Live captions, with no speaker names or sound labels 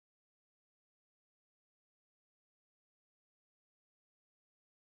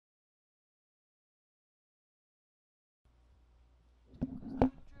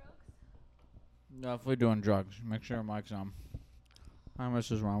Definitely doing drugs. Make sure your mic's on. Hi,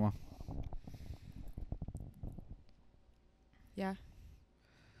 Mrs. Rama. Yeah.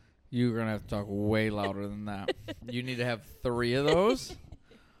 You're going to have to talk way louder than that. You need to have 3 of those.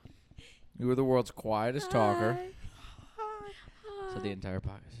 You are the world's quietest talker. Hi. So the entire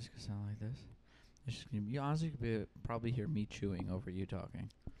podcast is going to sound like this. It's just gonna be, you honestly could probably hear me chewing over you talking.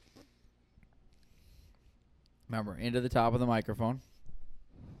 Remember, into the top of the microphone.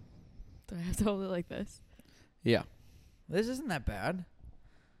 Do I have to hold it like this? Yeah. This isn't that bad.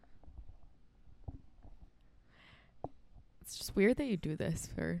 It's just weird that you do this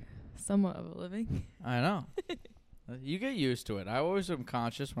for somewhat of a living. I know. You get used to it. I always am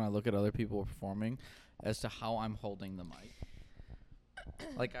conscious when I look at other people performing as to how I'm holding the mic.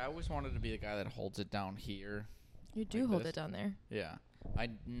 Like, I always wanted to be the guy that holds it down here. You do Like hold this? it down there. Yeah. I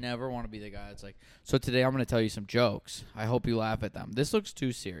never want to be the guy that's like, so today I'm going to tell you some jokes. I hope you laugh at them. This looks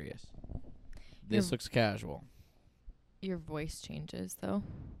too serious. This Your- looks casual. Your voice changes, though,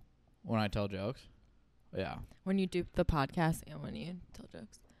 When I tell jokes? Yeah. when you do the podcast and when you tell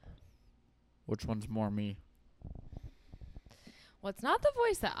jokes. Which one's more me? Well, it's not the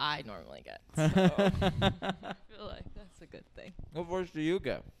voice that I normally get. So I feel like that's a good thing. What voice do you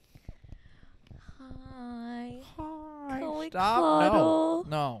get? Hi. Hi. Can we Stop. cuddle?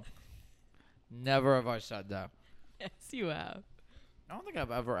 No. Never have I said that. Yes, you have. I don't think I've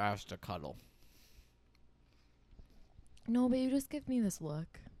ever asked to cuddle. No, but you just give me this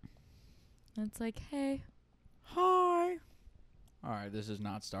look. It's like, hey. Hi. All right, this is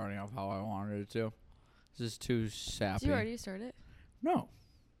not starting off how I wanted it to. This is too sappy. Did you already start it? No.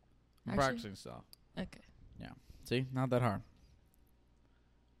 I'm Actually- practicing stuff. Okay. See? Not that hard.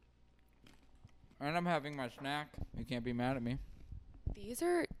 And I'm having my snack. You can't be mad at me. These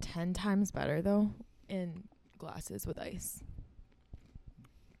are 10 times better, though, in glasses with ice.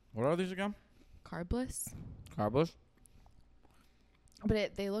 What are these again? Carbless. Carbless?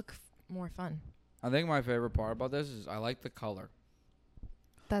 But they look more fun. I think my favorite part about this is I like the color.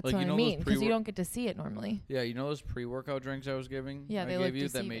 That's Like, what you I know those mean, because you pre-wor- don't get to see it normally. Yeah, you know those pre-workout drinks I was giving? Yeah, I they gave look you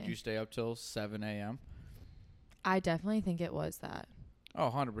that made deceiving. you stay up till 7 a.m.? I definitely think it was that. Oh,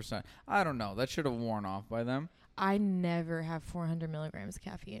 100%. I don't know. That should have worn off by then. I never have 400 milligrams of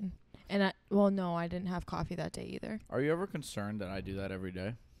caffeine. And I didn't have coffee that day either. Are you ever concerned that I do that every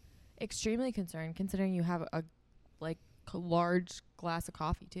day? Extremely concerned, considering you have a large glass of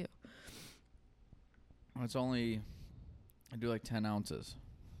coffee, too. It's only, I do like 10 ounces.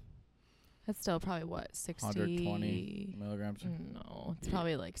 That's still probably, what, 60? 120 milligrams. No, it's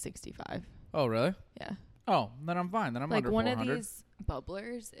probably like 65. Oh, really? Yeah. Oh, then I'm fine. Then I'm Like under one 400. of these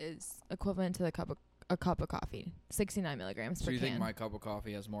bubblers is equivalent to a cup of coffee. 69 milligrams So per you can. think my cup of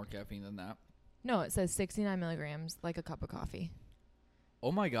coffee has more caffeine than that? No, it says 69 milligrams like a cup of coffee.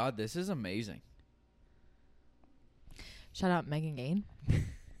 Oh, my God. This is amazing. Shout out Megan Gain.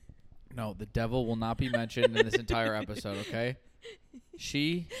 No, the devil will not be mentioned in this entire episode, okay?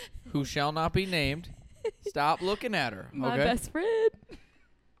 She, who shall not be named, stop looking at her, My okay? best friend.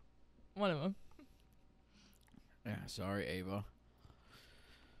 One of them. Yeah, sorry, Ava.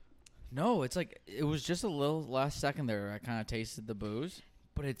 No, it's like, it was just a little last second there. I kind of tasted the booze,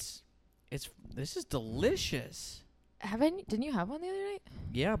 but this is delicious. Didn't you have one the other night?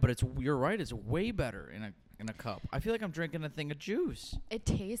 Yeah, but you're right. It's way better in a cup. I feel like I'm drinking a thing of juice. It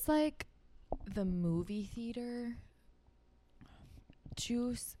tastes like the movie theater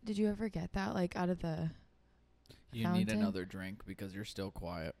juice. Did you ever get that? Like out of the You need fountain? another drink because you're still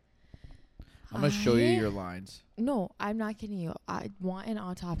quiet. I'm going to show you your lines. No, I'm not kidding you. I want an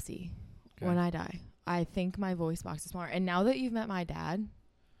autopsy Okay. when I die. I think my voice box is smaller. And now that you've met my dad,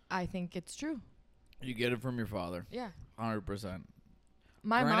 I think it's true. You get it from your father. Yeah. 100%.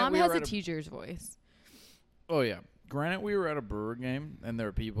 My Granted, mom we has were a at a- teacher's voice. Oh, yeah. Granted, we were at a Brewer game, and there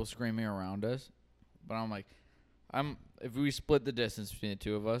were people screaming around us. But I'm like, if we split the distance between the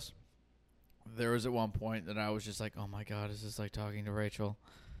two of us, there was at one point that I was just like, oh, my God, is this like talking to Rachel?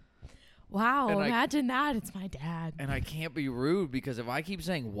 Wow, And imagine that. It's my dad. And I can't be rude because if I keep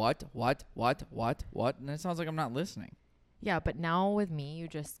saying what, then it sounds like I'm not listening. Yeah, but now with me, you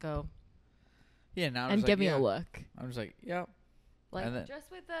just go Yeah, now I'm and just give like, me yeah. a look. I'm just like, yep. Like, And then-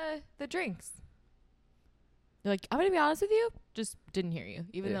 just with the drinks. You're like, I'm going to be honest with you. Just didn't hear you,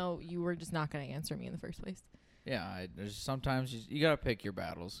 even Yeah. though you were just not going to answer me in the first place. Yeah, there's sometimes you got to pick your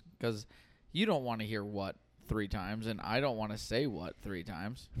battles because you don't want to hear what 3 times, and I don't want to say what 3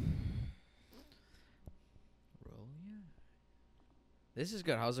 times. Roll your eye. This is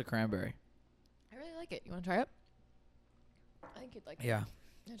good. How's the cranberry? I really like it. You want to try it? I think you'd like it. Yeah.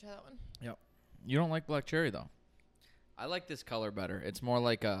 Yeah, try that one. You don't like black cherry, though. I like this color better. It's more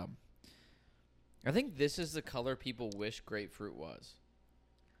like I think this is the color people wish grapefruit was.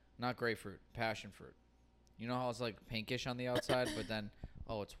 Not grapefruit, passion fruit. You know how it's like pinkish on the outside, but then,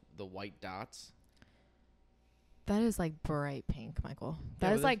 it's the white dots? That is like bright pink, Michael. Yeah,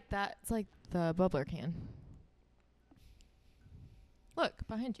 That's like the bubbler can. Look,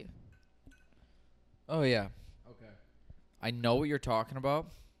 behind you. Oh, yeah. Okay. I know what you're talking about.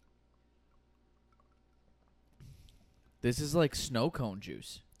 This is like snow cone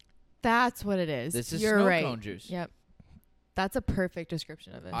juice. That's what it is. This is You're snow right. cone juice. Yep. That's a perfect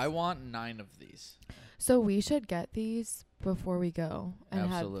description of it. I want 9 of these. So we should get these before we go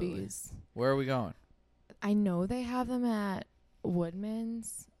and Absolutely. have these. Where are we going? I know they have them at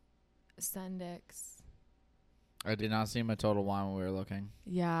Woodman's, Sendik's. I did not see my Total Wine when we were looking.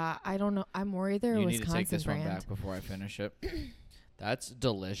 Yeah, I don't know. I'm worried they're a You need Wisconsin to take this brand. one back before I finish it. That's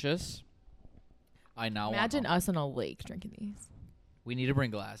delicious. I now Imagine want us on a lake drinking these. We need to bring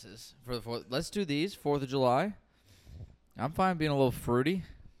glasses for the 4th. Let's do these 4th of July. I'm fine being a little fruity.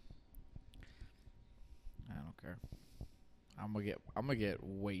 I don't care. I'm gonna get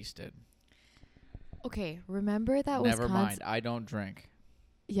wasted. Okay, remember that Never Wisconsin. mind. I don't drink.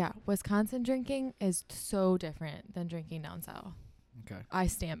 Yeah, Wisconsin drinking is so different than drinking down south. Okay, I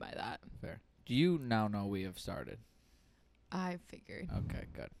stand by that. fair. Do you now know we have started? I figured. Okay,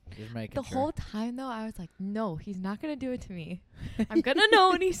 good. Just making The sure. whole time though, I was like, no, he's not gonna do it to me. I'm gonna know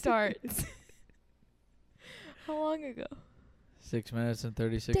when he starts. How long ago? 6 minutes and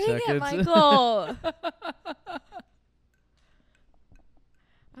 36 Dang seconds. it, Michael.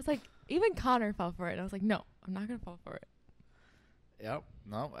 I was like, even Connor fell for it. I was like, no, I'm not gonna fall for it. Yep.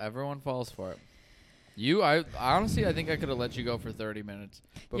 No, everyone falls for it. I honestly, I think I could have let you go for 30 minutes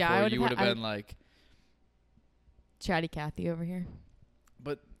before Yeah, I would've you would have ha- I- been like. Chatty Cathy over here.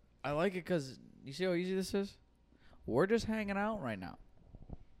 But I like it because you see how easy this is? We're just hanging out right now.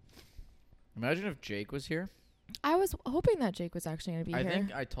 Imagine if Jake was here. I was hoping that Jake was actually gonna be I here.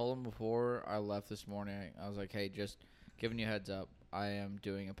 think I told him before I left this morning. I was like, hey, just giving you a heads up. I am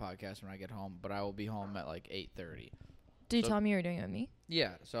doing a podcast when I get home, but I will be home at like 8:30. Did you so- tell me you were doing it with me?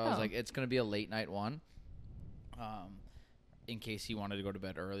 Yeah, so I was Oh. like, it's going to be a late night one. In case he wanted to go to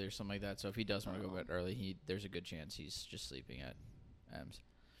bed early or something like that. So if he does want to go to bed early, there's a good chance he's just sleeping at M's.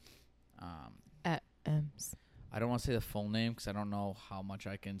 At M's. I don't want to say the full name because I don't know how much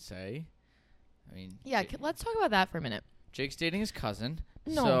I can say. I mean, Yeah, let's talk about that for a minute. Jake's dating his cousin.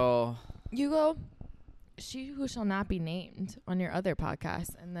 No. So You go, she who shall not be named on your other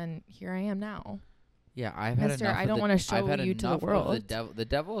podcast, and then here I am now. yeah, I've had Mister, enough. I of don't the- wanna show I've had you to the enough of world. The devil. The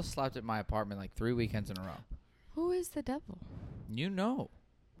devil has slept at my apartment like 3 weekends in a row. Who is the devil? You know.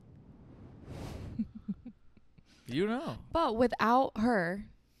 You know. But without her,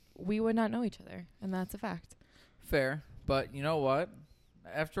 we would not know each other, and that's a fact. Fair, but you know what?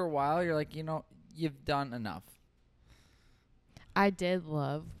 After a while, you're like, you've done enough. I did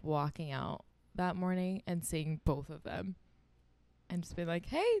love walking out that morning and seeing both of them, and just being like,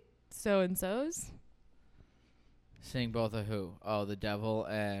 "Hey, so and so's." Seeing both of who? Oh, the devil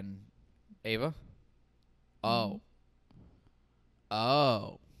and Ava? Oh.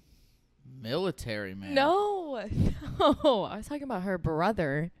 Oh. Military man. No, no, I was talking about her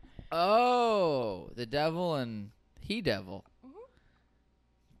brother. Oh. The devil and he-devil.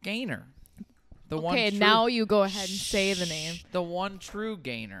 Gainer. The one Okay, true- now you go ahead and say the name. The one true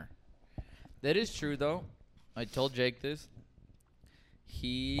gainer. That is true, though. I told Jake this.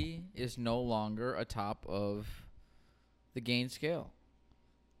 He is no longer atop of the gain scale.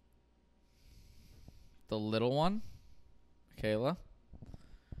 The little one, Kayla,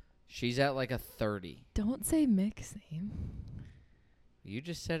 she's at like a 30. Don't say Mick's name. You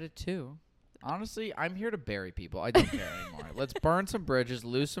just said it too. Honestly, I'm here to bury people. I don't care anymore. Let's burn some bridges,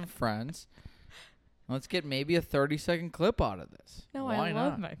 lose some friends. Let's get maybe a 30-second clip out of this. No, Why I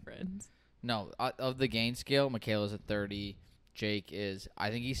love not? my friends. No, of the gain scale, Michaela's at 30. Jake is, I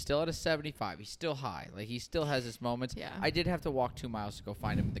think he's still at a 75. He's still high. Like, he still has his moments. Yeah. I did have to walk 2 miles to go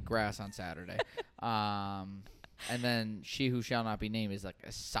find him in the grass on Saturday. And then she who shall not be named is like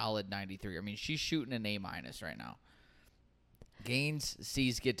a solid 93. I mean, she's shooting an A- right now. Gains,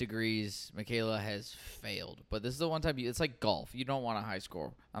 C's get degrees. Michaela has failed. But this is the one time it's like golf. You don't want a high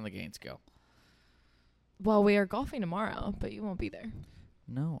score on the gain scale. Well, we are golfing tomorrow, but you won't be there.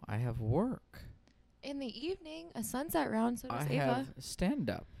 No, I have work. In the evening, a sunset round, so does I Ava. have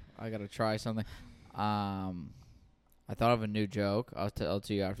stand-up. I got to try something. I thought of a new joke. I'll tell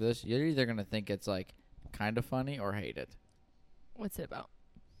you after this. You're either going to think it's like kind of funny or hate it. What's it about?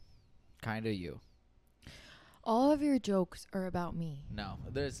 Kind of you. All of your jokes are about me. No,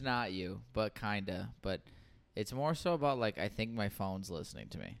 there's not you, but kind of. But it's more so about like I think my phone's listening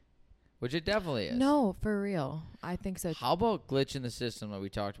to me. which it definitely is. No, for real. I think so. How about glitch in the system that we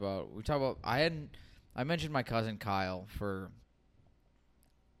talked about? We talked about. I mentioned my cousin Kyle for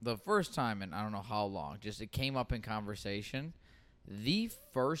the first time in I don't know how long. Just it came up in conversation. The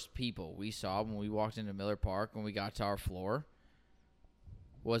first people we saw when we walked into Miller Park when we got to our floor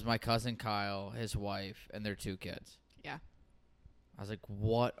was my cousin Kyle, his wife, and their 2 kids. Yeah. I was like,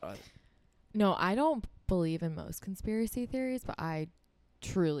 what? No, I don't believe in most conspiracy theories, but I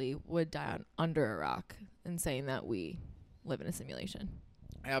truly would die under a rock in saying that we live in a simulation.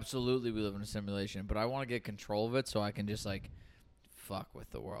 Absolutely, we live in a simulation, but I want to get control of it so I can just, like, fuck with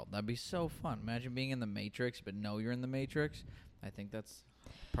the world. That'd be so fun. Imagine being in the Matrix, but know you're in the Matrix. I think that's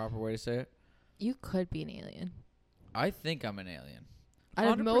the proper way to say it. You could be an alien. I think I'm an alien.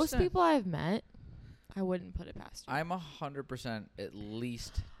 Out of most 100%. people I've met, I wouldn't put it past you. I'm 100%, at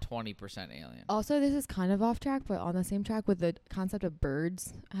least 20% alien. Also, this is kind of off track, but on the same track with the concept of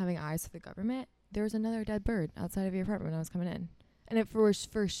birds having eyes for the government, there was another dead bird outside of your apartment when I was coming in. And it was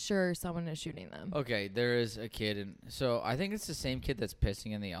for sure someone is shooting them. Okay, there is a kid, and so I think it's the same kid that's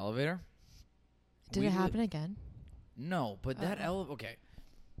pissing in the elevator. Did it happen again? No, but that okay.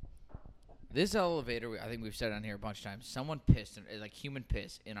 This elevator, I think we've said on here a bunch of times. Someone pissed, like human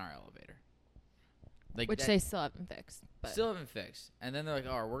piss, in our elevator. Like Which they still haven't fixed. But still haven't fixed, and then they're like,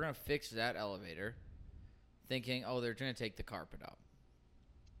 "Oh, we're gonna fix that elevator," thinking, "Oh, they're gonna take the carpet out."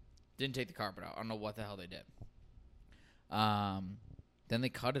 Didn't take the carpet out. I don't know what the hell they did. Then they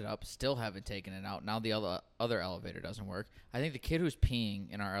cut it up. Still haven't taken it out. Now the other elevator doesn't work. I think the kid who's peeing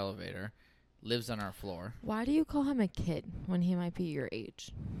in our elevator lives on our floor. why do you call him a kid when he might be your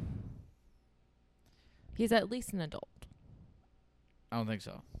age? He's at least an adult. I don't think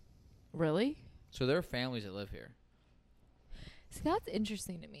so. Really? So there are families that live here. See, that's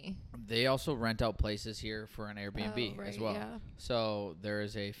interesting to me. They also rent out places here for an Airbnb Oh, as right, well. yeah. So there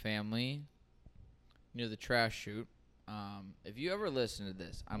is a family near the trash chute. If you ever listen to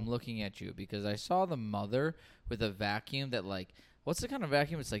this, I'm looking at you because I saw the mother with a vacuum that, like, what's the kind of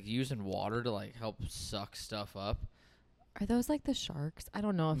vacuum? It's like using water to, like, help suck stuff up. Are those like the sharks? I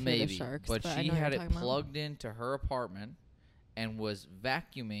don't know if they're Maybe, the sharks. but I she know what had you're it talking about. plugged into her apartment and was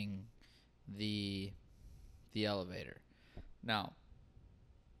vacuuming the elevator. Now,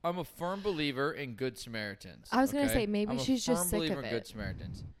 I'm a firm believer in Good Samaritans. I was gonna okay? say, maybe I'm a she's just firm sick believer of in Good it.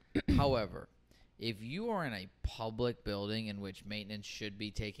 Samaritans. However, if you are in a public building in which maintenance should be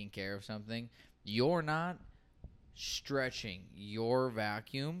taking care of something, you're not stretching your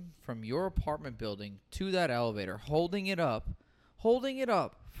vacuum from your apartment building to that elevator, holding it up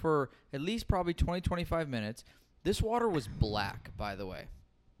for at least probably 20, 25 minutes. This water was black, by the way.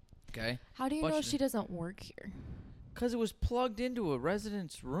 Okay? How do you know she doesn't work here? Because it was plugged into a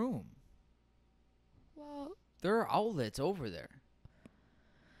resident's room. Well, There are outlets over there.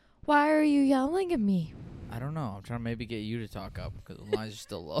 why are you yelling at me? I don't know. I'm trying to maybe get you to talk up because the lines are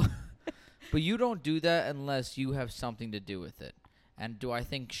still low. But you don't do that unless you have something to do with it. And do I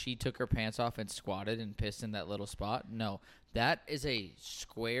think she took her pants off and squatted and pissed in that little spot? No. That is a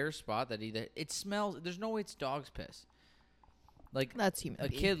square spot that either it smells. There's no way it's dog's piss. Like That's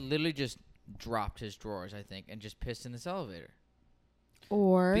humidity. a kid literally just dropped his drawers, I think, and just pissed in this elevator.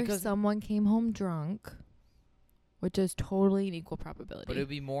 Or Because- someone came home drunk, which is totally an equal probability. But it would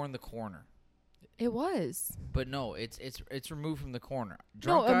be more in the corner. It was. But no, it's removed from the corner.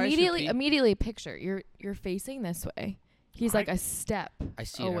 Drunk No, guys who pee- immediately picture. You're facing this way. He's like a step I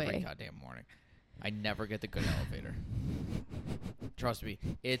see it every away. goddamn morning. I never get the good elevator. Trust me,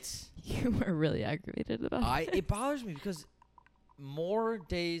 it's You were really aggravated about it. it bothers me because more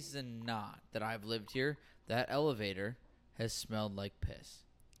days than not that I've lived here, that elevator has smelled like piss.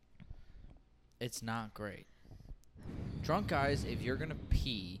 It's not great. Drunk guys, if you're gonna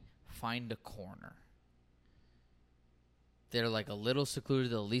pee, find a corner. They're like a little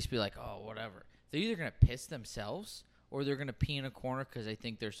secluded. They'll at least be like, oh, whatever. They're either gonna piss themselves or they're gonna pee in a corner because they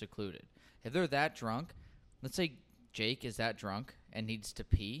think they're secluded. If they're that drunk, let's say Jake is that drunk and needs to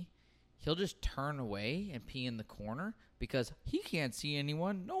pee, he'll just turn away and pee in the corner because he can't see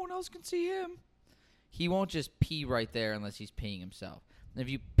anyone. No one else can see him. He won't just pee right there unless he's peeing himself. And if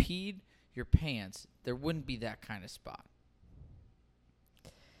you peed your pants, there wouldn't be that kind of spot.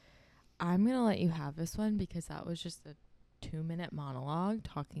 I'm going to let you have this one because that was just a 2-minute monologue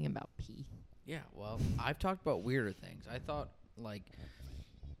talking about pee. Yeah, well, I've talked about weirder things. I thought, like,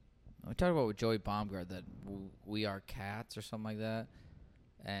 we talked about with Joey Baumgart that we are cats or something like that.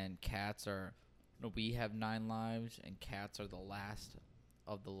 And cats are, no, we have 9 lives, and cats are the last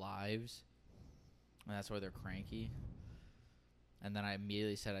of the lives. And that's why they're cranky. And then I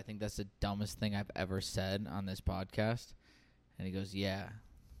immediately said, I think that's the dumbest thing I've ever said on this podcast. And he goes, yeah,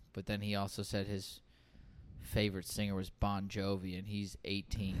 But then he also said his favorite singer was Bon Jovi, and he's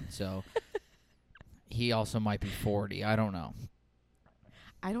 18, so he also might be 40. I don't know.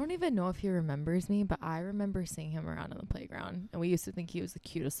 I don't even know if he remembers me, but I remember seeing him around on the playground, and we used to think he was the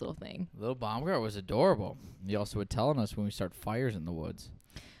cutest little thing. Little Baumgart was adorable. He also would tell us when we start fires in the woods.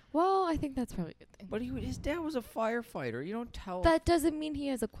 Well, I think that's probably a good thing. But his dad was a firefighter. You don't tell. That doesn't mean he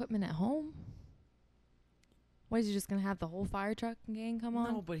has equipment at home. What, is he just going to have the whole fire truck gang come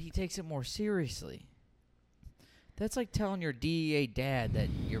on? No, but he takes it more seriously. That's like telling your DEA dad that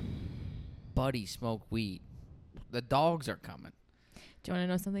your buddy smoked weed. The dogs are coming. Do you want to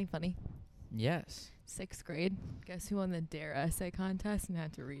know something funny? Yes. 6th grade. Guess who won the DARE essay contest and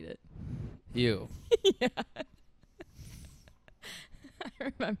had to read it? You. Yeah. I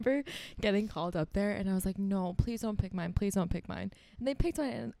remember getting called up there, and I was like, no, please don't pick mine. Please don't pick mine. And they picked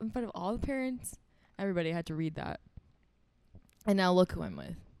mine in front of all the parents. Everybody had to read that. And now look who I'm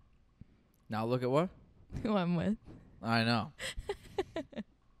with. Now look at what? Who I'm with. I know.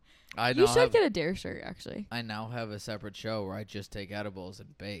 I You should get a DARE shirt, actually. I now have a separate show where I just take edibles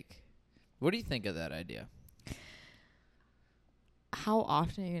and bake. What do you think of that idea? How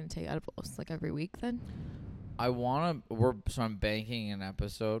often are you going to take edibles? Like every week then? So I'm banking an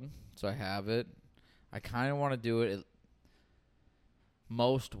episode, so I have it. I kind of want to do it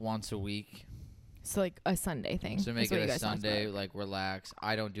most once a week. So like a Sunday thing. So make it a Sunday, like relax.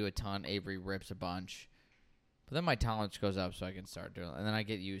 I don't do a ton. Avery rips a bunch. But then my tolerance goes up so I can start doing it. And then I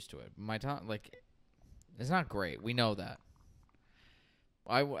get used to it. My it's not great. We know that.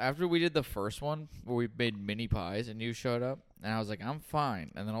 After we did the first one where we made mini pies and you showed up, and I was like, I'm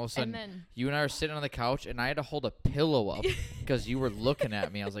fine. And then all of a sudden, you and I were sitting on the couch, and I had to hold a pillow up because you were looking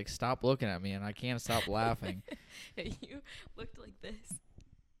at me. I was like, stop looking at me, and I can't stop laughing. You looked like this.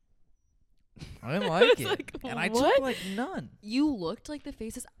 I didn't like it. Like, and I what? took like none. You looked like the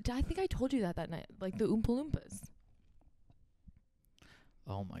faces. I think I told you that night. Like the Oompa Loompas.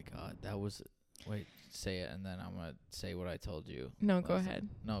 Oh, my God. That was... Wait, say it, and then I'm going to say what I told you. No, go ahead.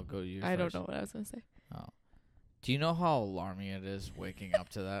 No, go you I first. don't know what I was going to say. Oh. Do you know how alarming it is waking up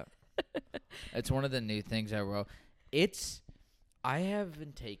to that? It's one of the new things I wrote. I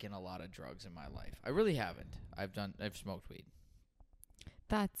haven't taken a lot of drugs in my life. I really haven't. I've smoked weed.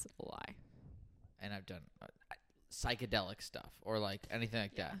 That's a lie. And I've done psychedelic stuff or like anything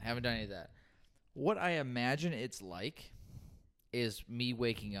like that. I haven't done any of that. What I imagine it's like is me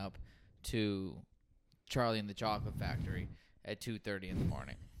waking up to Charlie and the Chocolate Factory at 2:30 in the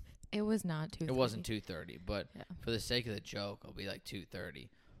morning. It was not 2:30. It wasn't 2:30, but for the sake of the joke, I'll be like 2:30.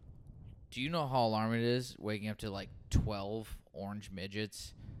 Do you know how alarming it is waking up to like 12 orange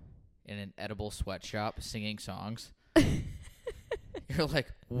midgets in an edible sweatshop singing songs? You're like,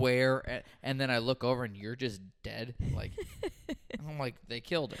 where? And then I look over and you're just dead. Like, I'm like, they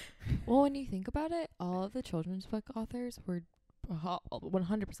killed her. Well, when you think about it, all of the children's book authors were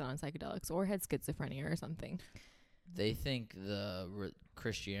 100% on psychedelics or had schizophrenia or something. They think the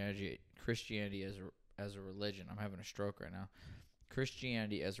Christianity as a religion. I'm having a stroke right now.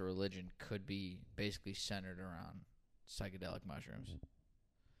 Christianity as a religion could be basically centered around psychedelic mushrooms.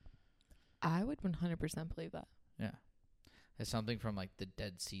 I would 100% believe that. Yeah. It's something from like the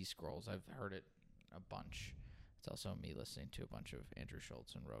Dead Sea Scrolls. I've heard it a bunch. It's also me listening to a bunch of Andrew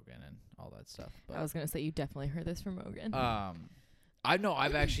Schultz and Rogan and all that stuff. But I was going to say you definitely heard this from Rogan. I know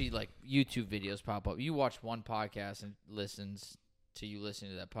I've actually like YouTube videos pop up. You watch one podcast and listens to you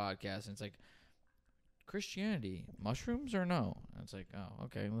listening to that podcast and it's like, Christianity, mushrooms or no? And it's like, oh,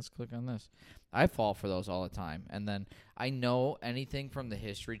 okay, let's click on this. I fall for those all the time. And then I know anything from the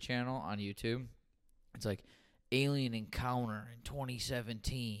History Channel on YouTube. It's like alien encounter in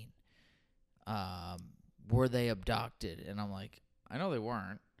 2017. Were they abducted? And I'm like, I know they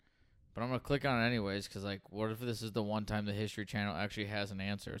weren't, but I'm going to click on it anyways because, like, what if this is the one time the History Channel actually has an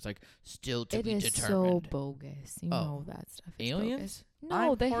answer? It's like, still to be determined. It is so bogus. You know that stuff is aliens? bogus. No,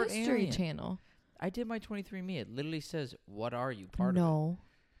 I'm the part History alien. Channel. I did my 23andMe. It literally says, what are you part of? No,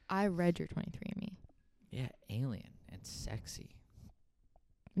 I read your 23andMe. Yeah, alien and sexy.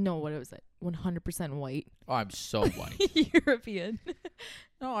 No, what was it? 100% white. Oh, I'm so white. European.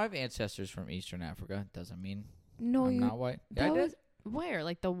 No, I have ancestors from Eastern Africa. Doesn't mean No, I'm not white. Yeah, That I did. was where?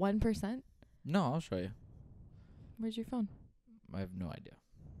 Like the 1%? No, I'll show you. Where's your phone? I have no idea.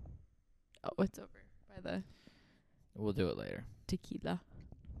 Oh, it's over by the We'll do it later. tequila.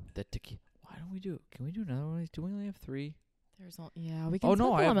 The tequila. Why don't we do it? Can we do another one? Do we only have 3? There's all, yeah, we can. Oh,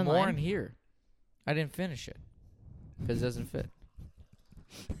 no, split I the have lemon more lime. in here. I didn't finish it because it doesn't fit.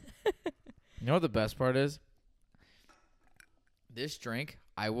 You know what the best part is? This drink,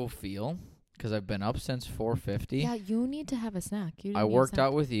 I will feel, because I've been up since 4:50. Yeah, you need to have a snack. You I need a worked snack.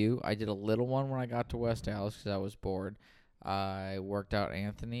 out with you. I did a little one when I got to West Dallas because I was bored. I worked out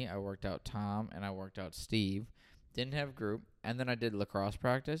Anthony. I worked out Tom, and I worked out Steve. Didn't have group, and then I did lacrosse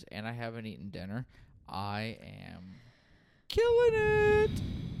practice, and I haven't eaten dinner. I am killing it.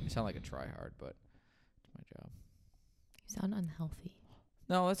 I sound like a tryhard, but it's my job. You sound unhealthy.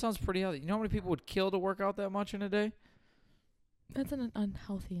 No, that sounds pretty healthy. You know how many people would kill to work out that much in a day? That's an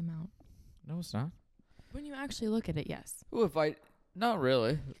unhealthy amount. No, it's not. When you actually look at it, yes. Ooh, not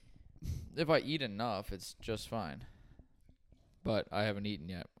really. If I eat enough, it's just fine. But I haven't eaten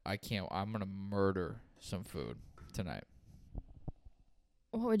yet. I'm gonna murder some food tonight.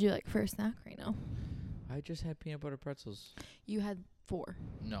 What would you like for a snack right now? I just had peanut butter pretzels. You had 4.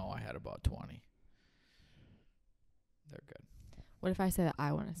 No, I had about 20. They're good. What if I say that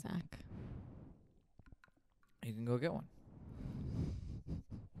I want a snack? You can go get one.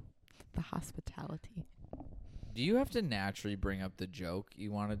 The hospitality. Do you have to naturally bring up the joke you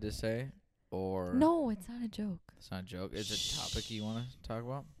wanted to say? Or No, it's not a joke. it's not a joke? Is it a topic you want to talk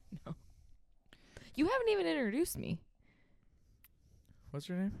about? No. You haven't even introduced me. What's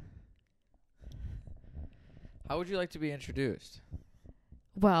your name? How would you like to be introduced?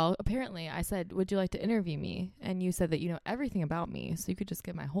 Well, apparently I said, would you like to interview me? And you said that you know everything about me, so you could just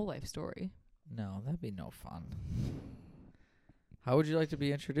get my whole life story. No, that'd be no fun. How would you like to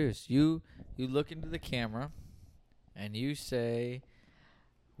be introduced? You look into the camera and you say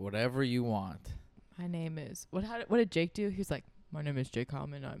whatever you want. My name is... What did Jake do? He was like, my name is Jake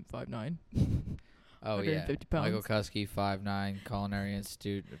Hallman. I'm 5'9". Oh, yeah. 150 pounds. Michael Kusky, 5'9", Culinary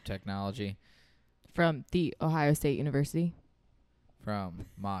Institute of Technology. From the Ohio State University. From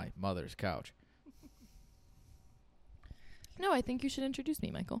my mother's couch. No, I think you should introduce me,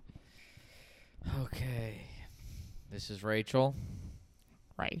 Michael. Okay. This is Rachel.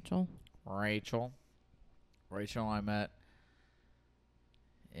 Rachel. Rachel I met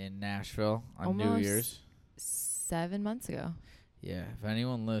in Nashville on Almost New Year's. 7 months ago. Yeah, if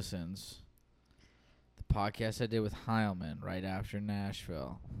anyone listens, the podcast I did with Heilman right after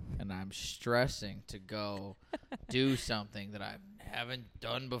Nashville, and I'm stressing to go do something that I haven't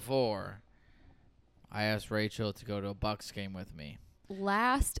done before. I asked Rachel to go to a Bucks game with me.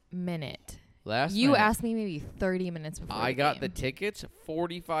 Last minute. Last You minute, asked me maybe 30 minutes before I the got game. the tickets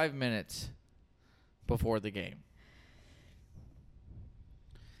 45 minutes before the game.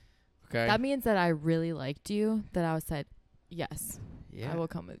 Okay. That means that I really liked you, that I said, yes, Yeah. I will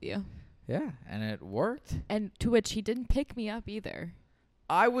come with you. Yeah, and it worked. And to which he didn't pick me up either.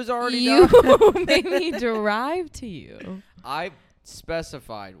 I was already You done. made me drive to you. I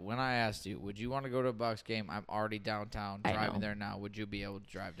specified when I asked you, would you want to go to a Bucks game? I'm already downtown, I driving know. there now. Would you be able to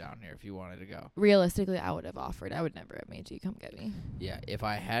drive down here if you wanted to go? Realistically, I would have offered. I would never have made you come get me. Yeah, if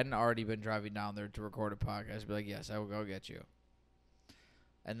I hadn't already been driving down there to record a podcast, I'd be like, yes, I will go get you.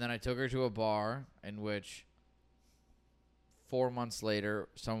 And then I took her to a bar in which 4 months later,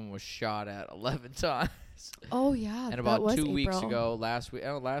 someone was shot at 11 times. Oh, yeah. And that about was 2 weeks April. ago,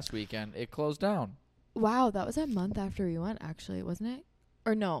 last weekend, it closed down. Wow, that was a month after we went, actually, wasn't it?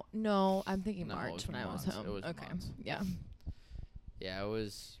 Or no, I'm thinking No, it March was when I was months. home. It was okay. months. Yeah. Yeah, it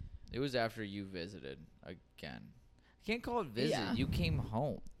was after you visited again. I can't call it visit. Yeah. You came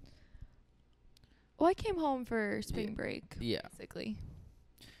home. Well, I came home for spring Yeah. break, Yeah. basically.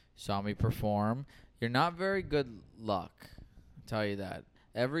 Saw me perform. You're not very good luck. I'll tell you that.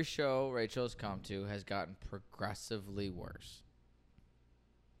 Every show Rachel's come to has gotten progressively worse.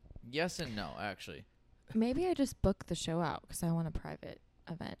 Yes and no, actually. Maybe I just booked the show out because I want a private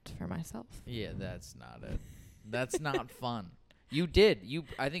event for myself. Yeah, that's not it. That's not fun. You did.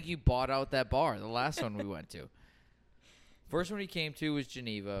 I think you bought out that bar, the last one we went to. First one you came to was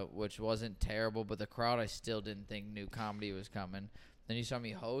Geneva, which wasn't terrible, but the crowd I still didn't think knew comedy was coming. Then you saw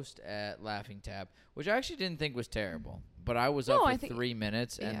me host at Laughing Tap, which I actually didn't think was terrible. But I was No, up I for think- 3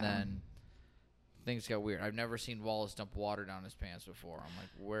 minutes, and yeah. then things got weird. I've never seen Wallace dump water down his pants before. I'm like,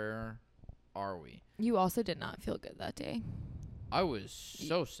 where are we? You also did not feel good that day. I was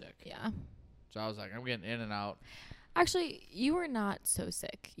so sick. Yeah. So I was like, I'm getting in and out. Actually, you were not so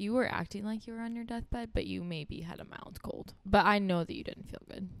sick. You were acting like you were on your deathbed, but you maybe had a mild cold. But I know that you didn't feel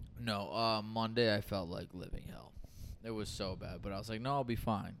good. No, Monday I felt like living hell. It was so bad, but I was like, no, I'll be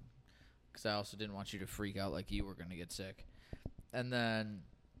fine. Because I also didn't want you to freak out like you were going to get sick. And then,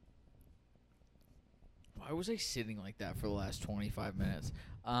 why was I sitting like that for the last 25 minutes?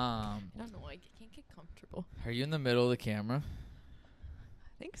 I don't know. I can't get comfortable. Are you in the middle of the camera? I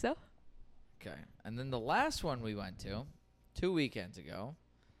think so. Okay. And then the last one we went to, 2 weekends ago,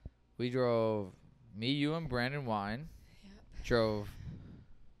 we drove, me, you, and Brandon Wine, Yep. drove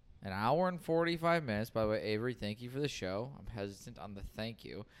An hour and 45 minutes. By the way, Avery, thank you for the show. I'm hesitant on the thank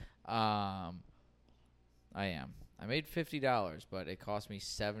you. I am. I made $50, but it cost me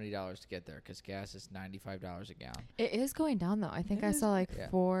 $70 to get there because gas is $95 a gallon. It is going down, though. I think I saw like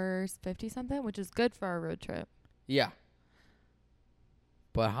 $4.50 something, which is good for our road trip. Yeah.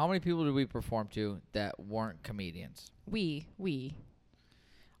 But how many people did we perform to that weren't comedians? We.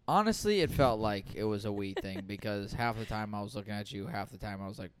 Honestly, it felt like it was a we thing because half the time I was looking at you, half the time I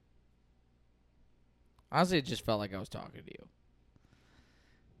was like... Honestly, it just felt like I was talking to you.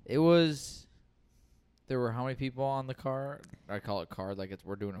 It was... There were how many people on the car? I call it card like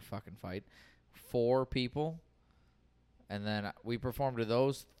we're doing a fucking fight. 4 people. And then we performed to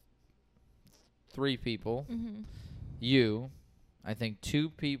those 3 people. Mm-hmm. You. I think 2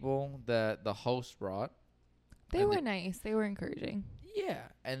 people that the host brought. They were nice. They were encouraging. Yeah.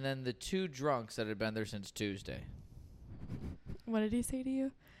 And then the 2 drunks that had been there since Tuesday. What did he say to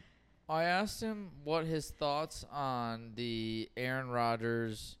you? I asked him what his thoughts on the Aaron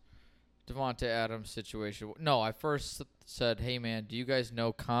Rodgers... Devontae Adams situation. No, I first said, hey, man, do you guys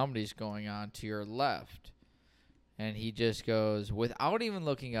know comedy's going on to your left? And he just goes, without even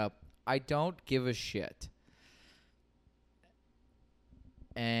looking up, I don't give a shit.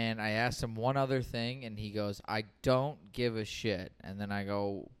 And I asked him one other thing, and he goes, I don't give a shit. And then I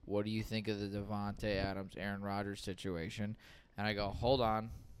go, what do you think of the Devontae Adams, Aaron Rodgers situation? And I go, hold on.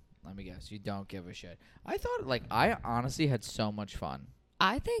 Let me guess. You don't give a shit. I thought, I honestly had so much fun.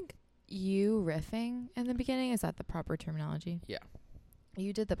 I think... You riffing in the beginning, is that the proper terminology? Yeah.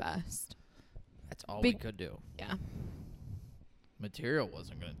 You did the best. That's all we could do. Yeah. Material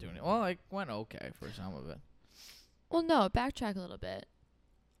wasn't going to do anything. Well, it went okay for some of it. Well, no, backtrack a little bit.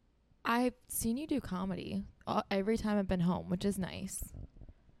 I've seen you do comedy every time I've been home, which is nice.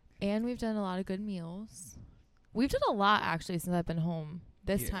 And we've done a lot of good meals. We've done a lot, actually, since I've been home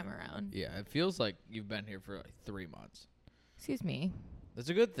this time around. Yeah, it feels like you've been here for 3 months. Excuse me. That's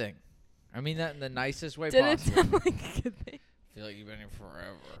a good thing. I mean that in the nicest way Did possible. it sound like a good thing? I feel like you've been here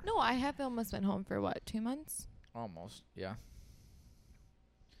forever. No, I have almost been home for, 2 months? Almost, yeah.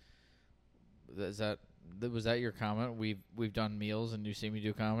 Was that your comment? We've done meals and you see me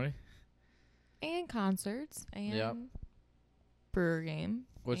do comedy? And concerts. And Brewer game.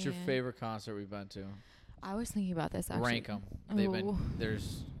 What's your favorite concert we've been to? I was thinking about this, actually. Rank them.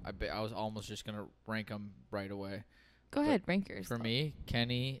 I was almost just going to rank them right away. Go ahead, rank yours. For me,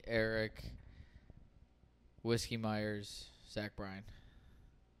 Kenny, Eric, Whiskey Myers, Zach Bryan.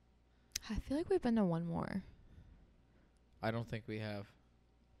 I feel like we've been to one more. I don't think we have.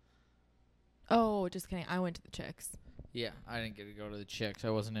 Oh, just kidding. I went to the Chicks. Yeah, I didn't get to go to the Chicks.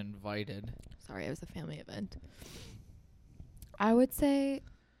 I wasn't invited. Sorry, it was a family event. I would say,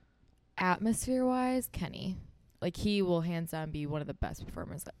 atmosphere-wise, Kenny. He will hands down be one of the best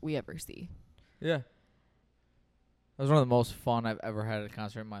performers that we ever see. Yeah. That was one of the most fun I've ever had at a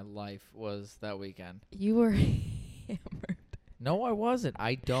concert in my life was that weekend. You were hammered. No, I wasn't.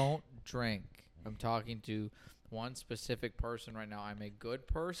 I don't drink. I'm talking to one specific person right now. I'm a good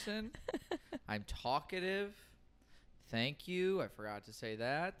person. I'm talkative. Thank you. I forgot to say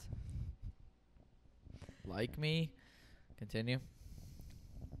that. Like me. Continue.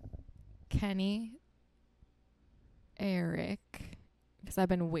 Kenny. Eric. Because I've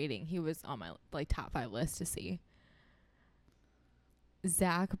been waiting. He was on my top 5 list to see.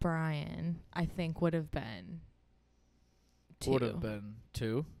 Zach Bryan, I think, would have been 2. Would have been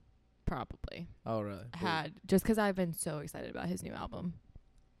 2? Probably. Oh, really? Just because I've been so excited about his new album.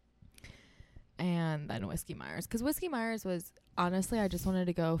 And then Whiskey Myers. Because Whiskey Myers was, honestly, I just wanted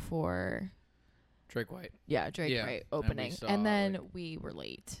to go for... Drake White. Yeah, Drake White opening. And then we were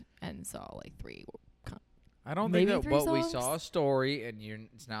late and saw 3... I don't think that what we saw a story, and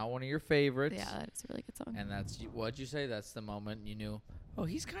it's now one of your favorites. Yeah, that's a really good song. And what'd you say? That's the moment you knew, oh,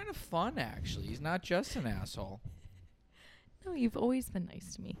 he's kind of fun, actually. He's not just an asshole. No, you've always been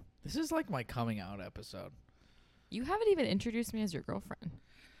nice to me. This is like my coming out episode. You haven't even introduced me as your girlfriend.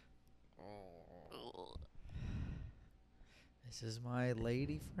 This is my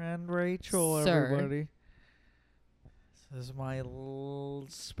lady friend, Rachel, Sir. everybody. This is my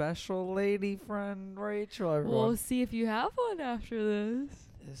special lady friend, Rachel, everyone. We'll see if you have one after this.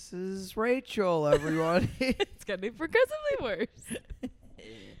 This is Rachel, everyone. It's getting progressively worse.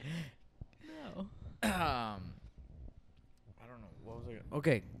 No. I don't know. What was I gonna...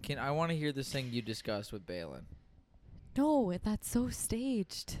 Okay, I want to hear this thing you discussed with Balin. No, that's so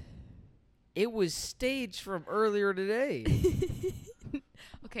staged. It was staged from earlier today.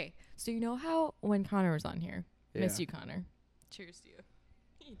 Okay, so you know how when Connor was on here, Yeah. miss you, Connor. Cheers to you.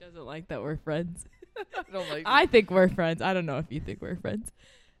 He doesn't like that we're friends. I don't like I think we're friends. I don't know if you think we're friends.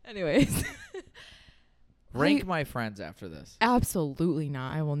 Anyways. Rank my friends after this. Absolutely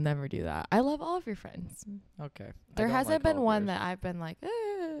not. I will never do that. I love all of your friends. Okay. There hasn't been one that I've been like,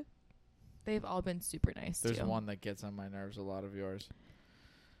 eh. They've all been super nice There's too. one that gets on my nerves, a lot of yours.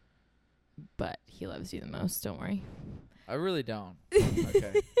 But he loves you the most, don't worry. I really don't.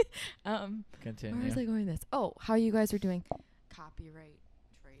 Okay. Continue. Where was I going with this? Oh, how you guys are doing copyright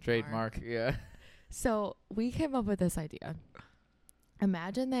Trademark, yeah. So we came up with this idea.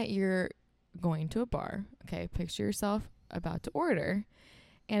 Imagine that you're going to a bar. Okay, picture yourself about to order.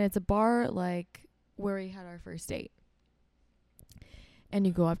 And it's a bar like where we had our first date. And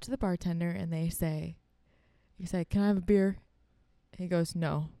you go up to the bartender and you say, can I have a beer? He goes,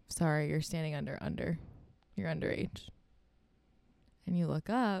 no, sorry, you're standing under. You're underage. And you look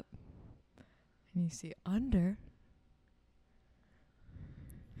up and you see under.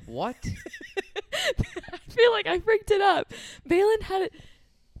 What? I feel like I freaked it up. Valen had it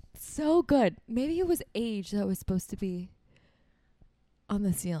so good. Maybe it was age that was supposed to be on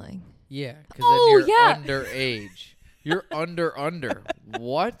the ceiling. Yeah, because Oh, then you're yeah. underage. You're under.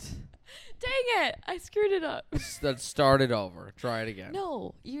 What? Dang it! I screwed it up. Let's start it over. Try it again.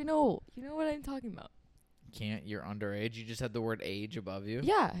 No, you know what I'm talking about. Can't. You're underage. You just had the word age above you.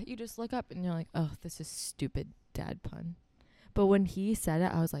 Yeah, you just look up and you're like, oh, this is stupid dad pun. But when he said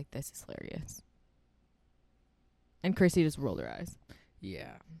it, I was like, this is hilarious. And Chrissy just rolled her eyes.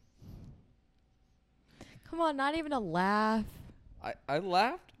 Yeah. Come on, not even a laugh. I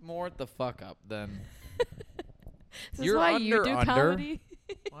laughed more at the fuck up than This You're is why you do under? comedy.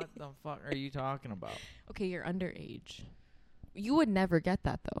 what the fuck are you talking about? Okay, you're underage. You would never get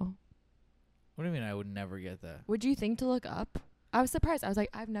that, though. What do you mean I would never get that? Would you think to look up? I was surprised. I was like,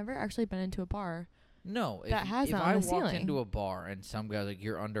 I've never actually been into a bar. No. That has if that I on the walked ceiling. into a bar and some guy's like,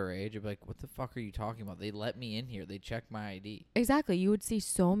 you're underage, I'd be like, what the fuck are you talking about? They let me in here. They checked my ID. Exactly. You would see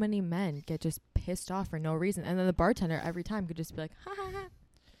so many men get just pissed off for no reason. And then the bartender every time could just be like, ha ha ha.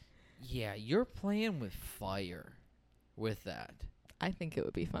 Yeah, you're playing with fire with that. I think it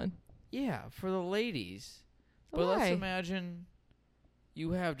would be fun. Yeah, for the ladies. But Why? let's imagine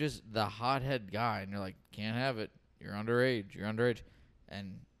you have just the hothead guy and you're like, can't have it. You're underage.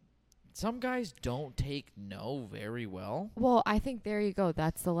 And some guys don't take no very well. Well, I think there you go.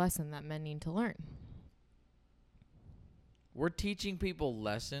 That's the lesson that men need to learn. We're teaching people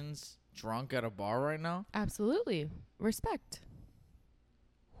lessons drunk at a bar right now. Absolutely. Respect.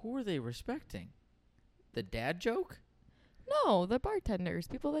 Who are they respecting? The dad joke? No, the bartenders,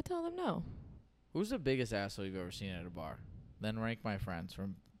 people that tell them no. Who's the biggest asshole you've ever seen at a bar? Then rank my friends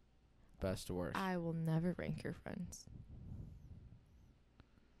from best to worst. I will never rank your friends.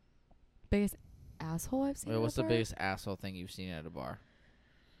 Biggest asshole I've seen. Wait, at a what's the bar? biggest asshole thing you've seen at a bar?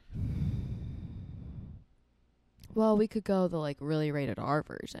 Well, we could go the like really rated R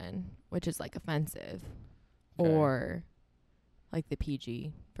version, which is like offensive, Okay. or like the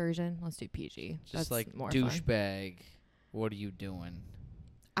PG version. Let's do PG. Just That's like more fun. douchebag. What are you doing?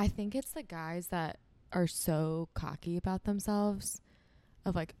 I think it's the guys that are so cocky about themselves,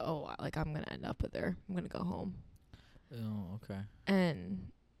 of like, oh, like I'm gonna end up with her. I'm gonna go home, Oh, okay. and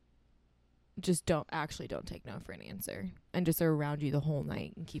just don't take no for an answer, and just are around you the whole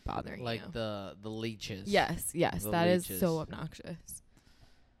night and keep bothering Like you. the leeches. Yes, The that is leeches. so obnoxious.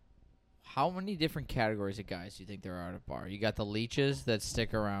 How many different categories of guys do you think there are at a bar? You got the leeches that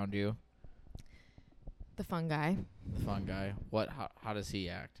stick around you. The fun guy. The fun guy. How does he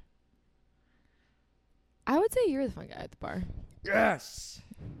act? I would say you're the fun guy at the bar. Yes.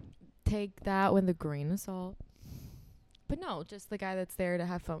 Take that with a grain of salt. But no, just the guy that's there to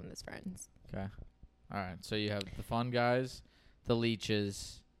have fun with his friends. Okay. All right. So you have the fun guys, the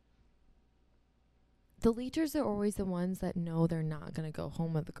leeches. The leechers are always the ones that know they're not going to go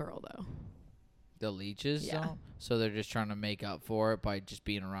home with the girl, though. The leeches, Yeah. though? So they're just trying to make up for it by just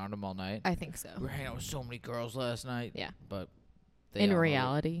being around them all night? I think so. We were hanging out with so many girls last night. Yeah. But In all know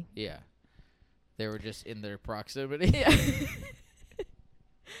reality. it. Yeah. They were just in their proximity. Yeah.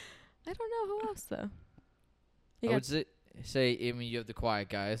 I don't know who else, though. You I got would say, I mean, you have the quiet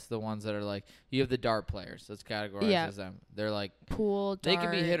guys, the ones that are like, you have the dart players. Let's categorize Yeah. as them. They're like, pool, they can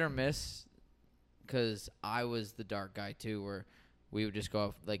be dart. hit or miss, because I was the dart guy too, where we would just go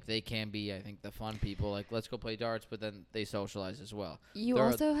off, like, they can be, I think, the fun people, like, let's go play darts, but then they socialize as well. You There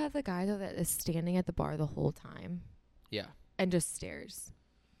are- also have the guy, though, that is standing at the bar the whole time Yeah. and just stares.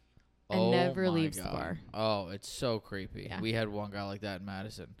 And Oh never my leaves the God. bar. Oh, it's so creepy. Yeah. We had one guy like that in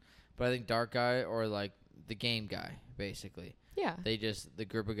Madison. But I think dart guy or, like, the game guy, basically. Yeah. The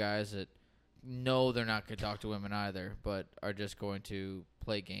group of guys that know they're not going to talk to women either, but are just going to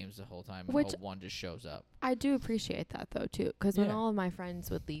play games the whole time and Which- hope one just shows up. I do appreciate that though too, because when Yeah. all of my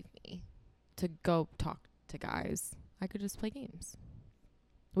friends would leave me to go talk to guys, I could just play games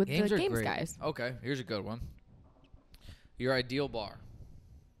with Games the are games great. guys. Okay, here's a good one. Your ideal bar.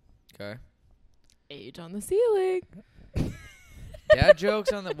 Okay. Age on the ceiling. Dad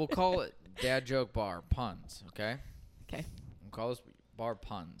jokes on the. We'll call it dad joke bar puns. Okay. 'Kay. We'll call this bar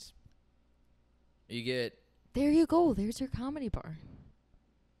puns. You get There you go. There's your comedy bar.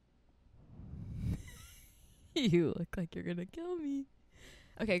 You look like you're gonna kill me.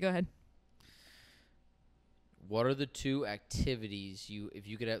 Okay, go ahead. what are the 2 activities if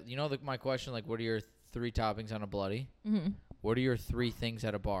you could have, my question, like, what are your 3 toppings on a bloody? Mm-hmm. What are your 3 things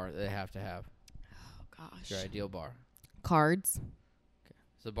at a bar that they have to have? Oh gosh. Your ideal bar. Cards.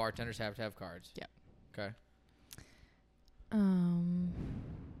 So the bartenders have to have cards. Yep. Okay.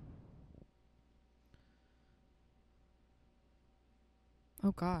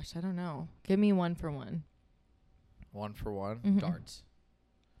 Oh gosh, I don't know. Give me 1 for 1. 1 for 1. Mhm. Darts.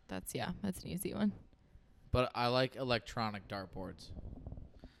 That's an easy one. But I like electronic dartboards.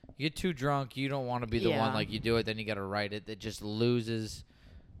 You get too drunk, you don't want to be the one Yeah. like you do it, then you got to write it that just loses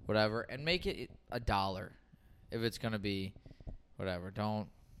whatever, and make it $1 if it's going to be whatever. Don't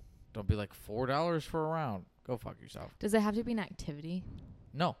be like $4 for a round. Go fuck yourself. Does it have to be an activity?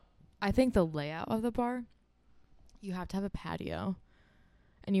 No. I think the layout of the bar, you have to have a patio,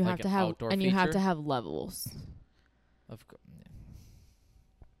 and you Like have an to have outdoor and you have feature? to have levels. Of course.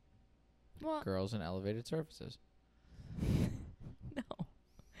 Well, Girls and elevated surfaces. no.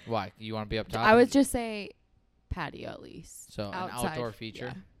 Why? You want to be up top? I would just say patio at least. So an Outside, outdoor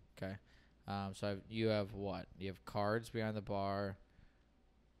feature. yeah. Okay. So you have what? You have cards behind the bar.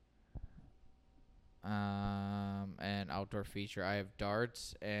 And outdoor feature. I have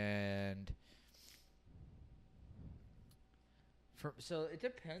darts and. So it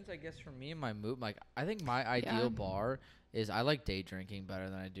depends, I guess, for me and my mood. Like, I think my ideal Yeah. bar is I like day drinking better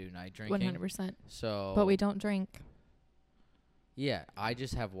than I do night drinking. 100%. So. But we don't drink. Yeah, I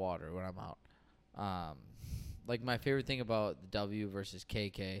just have water when I'm out. Like my favorite thing about the W versus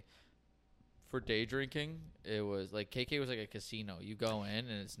KK for day drinking, it was like KK was like a casino. You go in and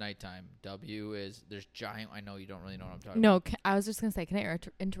it's nighttime. W is there's giant. I know you don't really know what I'm talking No, about. I was just gonna say, can I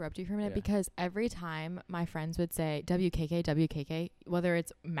interrupt you for a minute? Yeah. Because every time my friends would say WKK, WKK, whether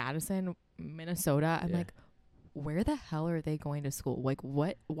it's Madison, Minnesota, I'm Yeah. like, where the hell are they going to school? Like,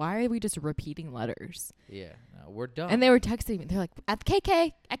 what? Why are we just repeating letters? Yeah, no, we're done. And they were texting me. They're like, at KK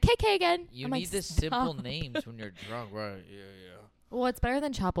again. You I'm need like, the simple "Stop." names when you're drunk, right? Yeah, Well, it's better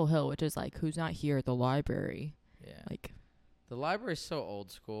than Chapel Hill, which is like, who's not here at the library? yeah. Like, The library's so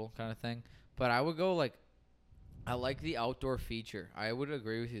old school kind of thing. But I would go like, I like the outdoor feature. I would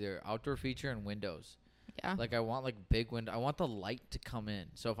agree with you there. Outdoor feature and windows. yeah. Like I want like big window. I want the light to come in.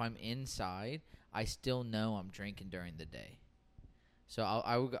 So if I'm inside, I still know I'm drinking during the day. So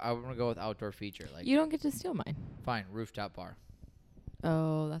I want to go with outdoor feature. Like You don't get to steal mine. fine, rooftop bar.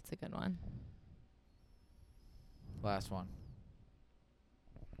 Oh, that's a good one. Last one.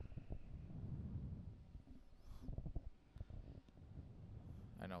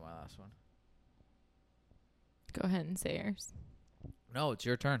 I know my last one. Go ahead and say yours. No, it's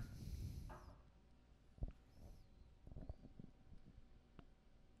your turn.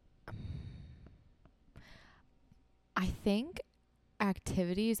 I think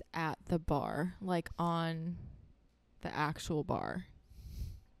activities at the bar, like on the actual bar.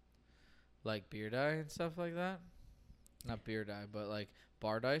 Like beer die and stuff like that. Not beer die, but like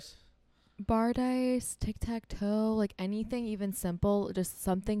bar dice. Bar dice, tic-tac-toe, like anything even simple, just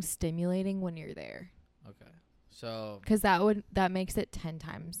something stimulating when you're there. Okay. So Because that makes it 10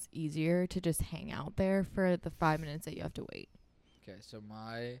 times easier to just hang out there for the 5 minutes that you have to wait. okay, so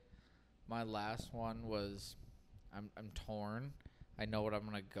my last one was I'm torn. I know what I'm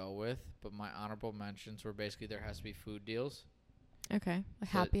gonna go with, but my honorable mentions were basically there has to be food deals. Okay. A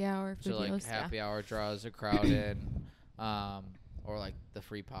So- happy hour, food So like deals, happy hour draws a crowd in, or like the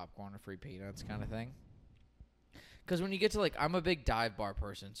free popcorn or free peanuts kind of thing. Because when you get to like, I'm a big dive bar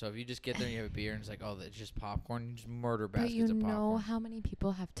person. So if you just get there and you have a beer and it's like, oh, it's just popcorn, you just murder But baskets you of know popcorn. how many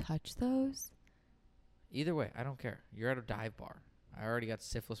people have touched those? Either way, I don't care. You're at a dive bar. I already got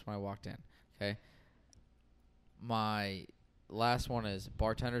syphilis when I walked in. Okay. My last one is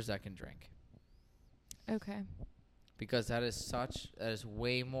bartenders that can drink. Okay. Because that is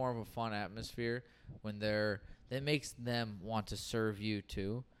way more of a fun atmosphere when that makes them want to serve you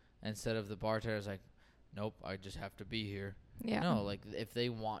too, instead of the bartender's like, nope, I just have to be here. Yeah. No, like if they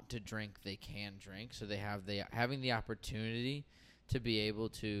want to drink, they can drink. So they have having the opportunity to be able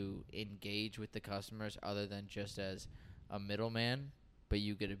to engage with the customers other than just as a middleman, but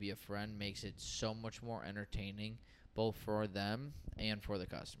you get to be a friend, makes it so much more entertaining both for them and for the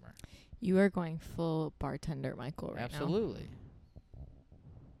customer. You are going full bartender Michael right now. Absolutely.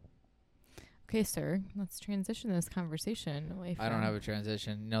 Okay, sir. Let's transition this conversation away from... I don't have a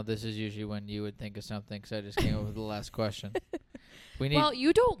transition. No, this is usually when you would think of something, because I just came up with the last question. Well,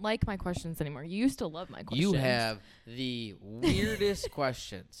 you don't like my questions anymore. You used to love my questions. You have the weirdest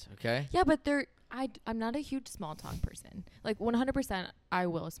questions, okay? Yeah, but I'm not a huge small talk person. Like 100% I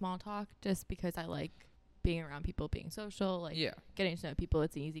will small talk just because I like being around people, being social, like getting to know people.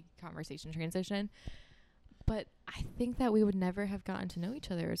 It's an easy conversation transition. But I think that we would never have gotten to know each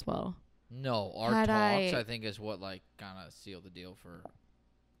other as well. No, our talks I think is what like kind of sealed the deal for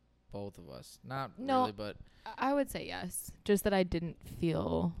both of us. Not really, but I would say yes. Just that I didn't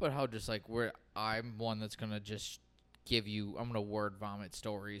feel. But how just like I'm one that's gonna just I'm gonna word vomit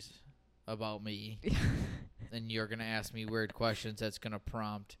stories about me, and you're gonna ask me weird questions that's gonna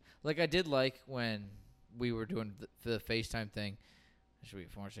prompt. Like I did like when we were doing the FaceTime thing, which we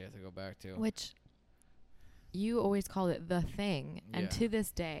unfortunately have to go back to. Which you always called it the thing, and to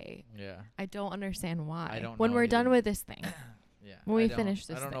this day, I don't understand why. I don't when know we're either. done with this thing. Yeah. When we finish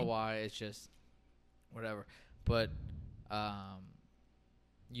this I don't know why. It's just whatever. But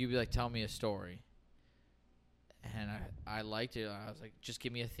you'd be like, tell me a story. And I liked it. I was like, just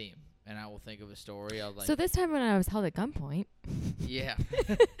give me a theme, and I will think of a story. I'll like. So this time when I was held at gunpoint. Yeah.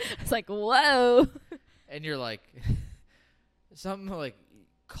 I was like, whoa. And you're like, something like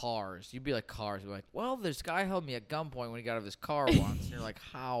cars. You'd be like cars. You'd be like, well, this guy held me at gunpoint when he got out of his car once. And you're like,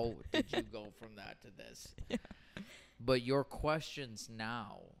 how did you go from that to this? Yeah. But your questions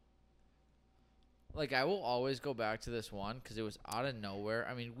now, like I will always go back to this one because it was out of nowhere.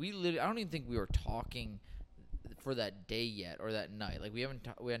 I mean, I don't even think we were talking for that day yet or that night. Like we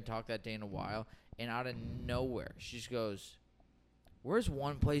hadn't talked that day in a while. And out of nowhere, she just goes, "Where's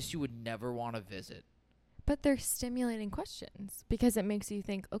one place you would never want to visit?" But they're stimulating questions because it makes you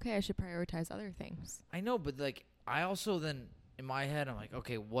think, okay, I should prioritize other things. I know, but like I also then in my head I'm like,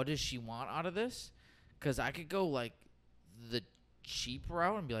 okay, what does she want out of this? Because I could go like the cheap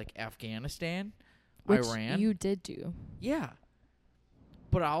route and be like Afghanistan, Which Iran. You did do. Yeah.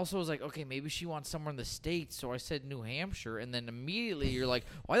 But I also was like, okay, maybe she wants somewhere in the States, so I said New Hampshire, and then immediately you're like,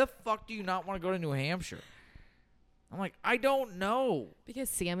 why the fuck do you not want to go to New Hampshire? I'm like, I don't know. Because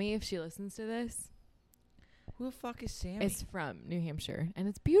Sammy, if she listens to this, who the fuck is Sammy? It's from New Hampshire, and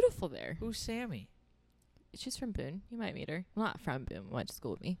it's beautiful there. Who's Sammy? She's from Boone. You might meet her. Well, not from Boone. Went to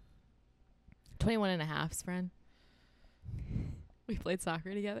school with me. 21 and a half's friend. We played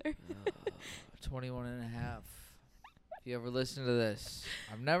soccer together. 21 and a half. If you ever listen to this,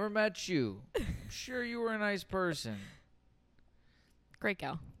 I've never met you. I'm sure you were a nice person. Great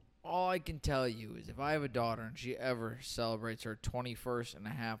gal. All I can tell you is if I have a daughter and she ever celebrates her 21st and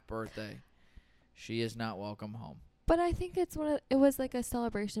a half birthday, she is not welcome home. But I think it was like a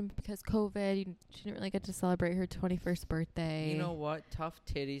celebration because COVID. She didn't really get to celebrate her 21st birthday. You know what? Tough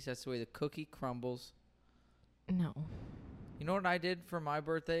titties. That's the way the cookie crumbles. No. You know what I did for my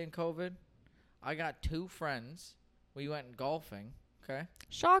birthday in COVID? I got 2 friends. We went golfing. Okay.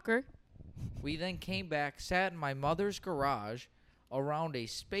 Shocker. We then came back, sat in my mother's garage around a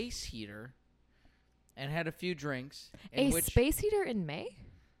space heater and had a few drinks. A space heater in May?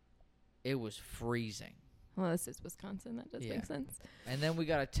 It was freezing. Well, this is Wisconsin. That does make sense. And then we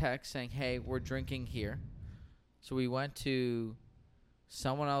got a text saying, hey, we're drinking here. So we went to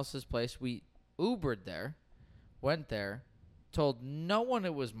someone else's place. We Ubered there, went there, told no one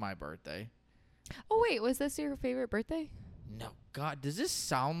it was my birthday. Oh, wait. Was this your favorite birthday? No. God, does this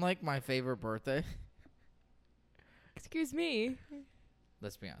sound like my favorite birthday? Excuse me.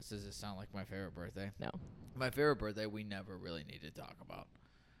 Let's be honest. Does this sound like my favorite birthday? No. My favorite birthday we never really need to talk about.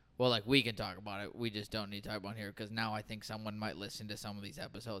 Well, like, we can talk about it. We just don't need to talk about it here because now I think someone might listen to some of these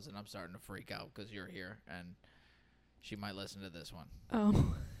episodes and I'm starting to freak out because you're here and she might listen to this one.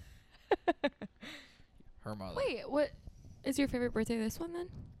 Oh. Her mother. Wait, what is your favorite birthday this one then?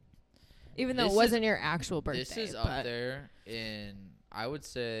 Even though it wasn't your actual birthday. This is up there in, I would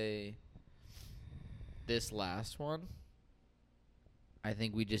say, this last one. I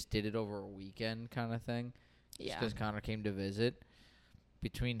think we just did it over a weekend kind of thing. Yeah. Because Connor came to visit.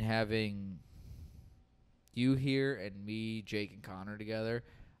 Between having you here and me, Jake, and Connor together,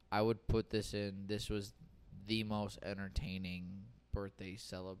 I would put this in. This was the most entertaining birthday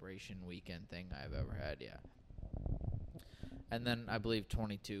celebration weekend thing I've ever had, yeah. And then I believe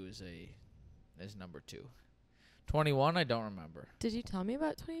 22 is number 2. 21, I don't remember. Did you tell me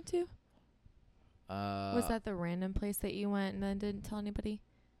about 22? Was that the random place that you went and then didn't tell anybody?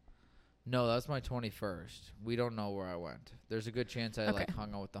 No, that's my 21st. We don't know where I went. There's a good chance I Okay.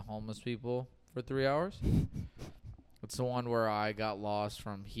 hung out with the homeless people for 3 hours. It's the one where I got lost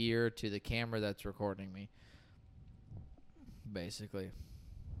from here to the camera that's recording me. Basically.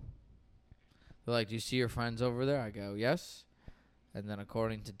 They're like, "Do you see your friends over there?" I go, "Yes." And then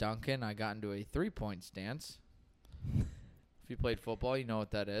according to Duncan, I got into a 3-point stance. If you played football, you know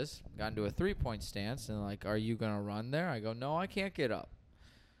what that is. Got into a 3-point stance, and they're like, "Are you going to run there?" I go, "No, I can't get up."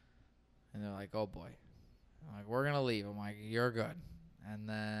 And they're like, "Oh, boy." I'm like, "We're going to leave." I'm like, "You're good." And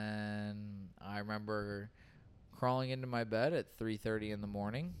then I remember crawling into my bed at 3:30 in the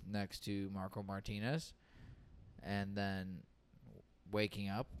morning next to Marco Martinez. And then waking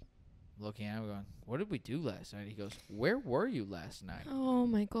up, looking at him, going, "What did we do last night?" He goes, "Where were you last night?" Oh,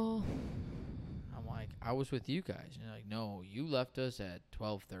 Michael. I'm like, "I was with you guys." And you're like, "No, you left us at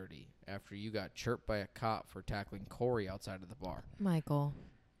 12:30 after you got chirped by a cop for tackling Corey outside of the bar." Michael.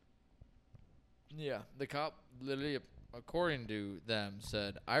 Yeah, the cop literally, according to them,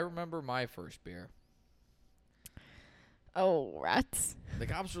 said, "I remember my first beer." Oh, rats. The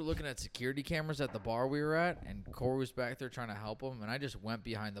cops were looking at security cameras at the bar we were at, and Corey was back there trying to help him, and I just went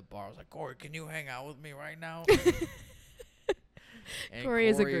behind the bar. I was like, "Corey, can you hang out with me right now?" And Corey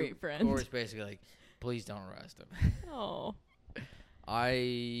is a great friend. Corey's basically like, "Please don't arrest him." Oh.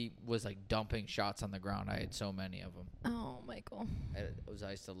 I was like dumping shots on the ground. I had so many of them. Oh, Michael. It was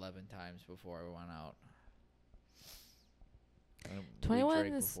iced 11 times before I went out. And we 21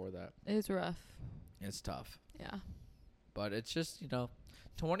 drank is- before that. It's rough. It's tough. Yeah. But it's just,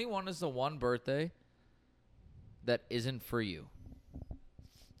 21 is the one birthday that isn't for you.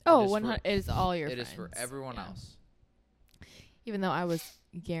 Oh, is for- 100. It is all your It friends. is for everyone Yeah. else. Even though I was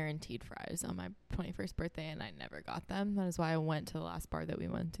guaranteed fries on my 21st birthday and I never got them. That is why I went to the last bar that we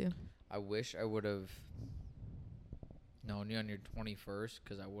went to. I wish I would have known you on your 21st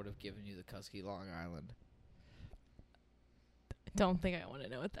because I would have given you the Kusky Long Island. Don't think I want to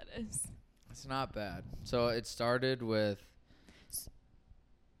know what that is. It's not bad. So it started with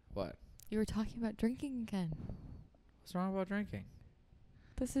what? You were talking about drinking again. What's wrong about drinking?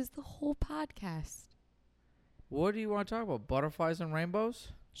 This is the whole podcast. What do you want to talk about? Butterflies and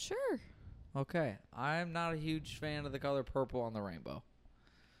rainbows? Sure. Okay. I'm not a huge fan of the color purple on the rainbow.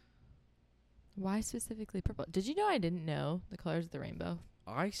 Why specifically purple? Did you know I didn't know the colors of the rainbow?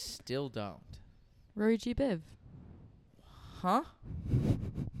 I still don't. Rory G. Biv. Huh?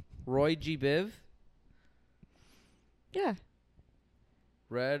 Roy G. Biv? Yeah.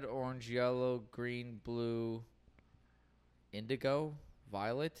 Red, orange, yellow, green, blue, indigo,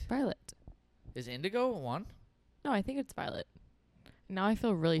 violet. Violet. Is indigo one? No, I think it's violet. Now I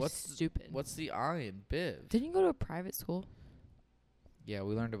feel really What's stupid. What's the I in Biv? Didn't you go to a private school? Yeah,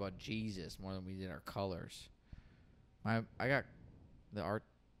 we learned about Jesus more than we did our colors. I got the art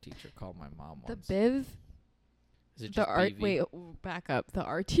teacher called my mom The once. Biv? Is it just The art. BV? Wait, back up. The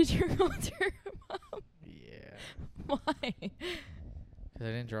art teacher called your mom. Yeah. Why? 'Cause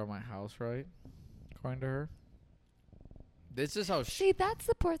I didn't draw my house right, according to her. This is how See, that's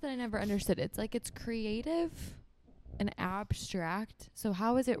the part that I never understood. It's like it's creative and abstract. So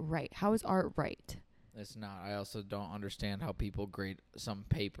how is it right? How is art right? It's not. I also don't understand how people grade some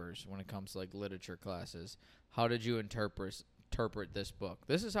papers when it comes to like literature classes. How did you interpret this book?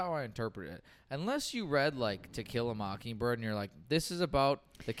 This is how I interpret it. Unless you read like To Kill a Mockingbird and you're like, this is about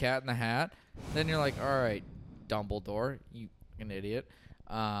the Cat in the Hat, then you're like, all right, Dumbledore, you an idiot.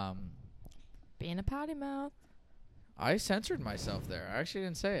 Being a potty mouth. I censored myself there. I actually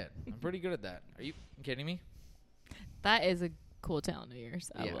didn't say it. I'm pretty good at that. Are you kidding me? That is a cool talent of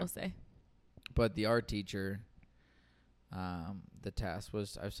yours, I Yeah. will say. But the art teacher, the task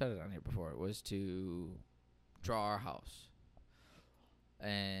was, I've said it on here before, it was to draw our house.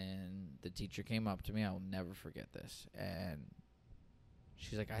 And the teacher came up to me, I will never forget this. And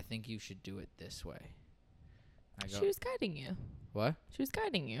she's like, "I think you should do it this way." I go, She was guiding you. "What?" She was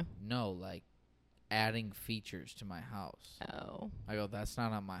guiding you. "No, like adding features to my house." Oh. I go, "That's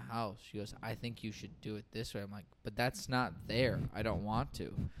not on my house." She goes, "I think you should do it this way." I'm like, "But that's not there. I don't want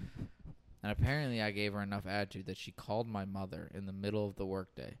to." And apparently I gave her enough attitude that she called my mother in the middle of the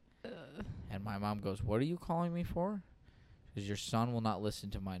workday. And my mom goes, "What are you calling me for?" Because your son will not listen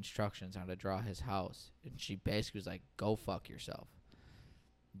to my instructions on how to draw his house. And she basically was like, "Go fuck yourself.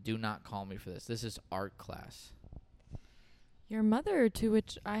 Do not call me for this. This is art class." Your mother, to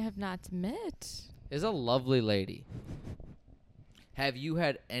which I have not met. Is a lovely lady. Have you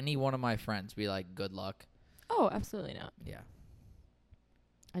had any one of my friends be like, "Good luck"? Oh, absolutely not. Yeah.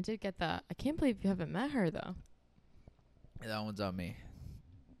 I did get that. I can't believe you haven't met her, though. That one's on me.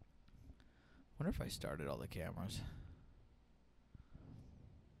 Wonder if I started all the cameras.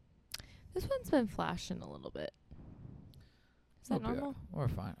 This one's been flashing a little bit. Is that We'll be normal? We're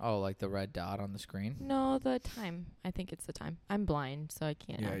fine. Oh, like the red dot on the screen? No, the time. I think it's the time. I'm blind, so I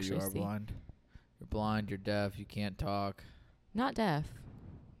can't actually see. Yeah, you are blind. You're blind, you're deaf, you can't talk. Not deaf.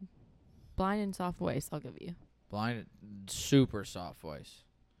 Blind and soft voice, I'll give you. Blind, super soft voice.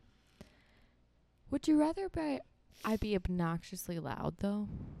 Would you rather I be obnoxiously loud, though?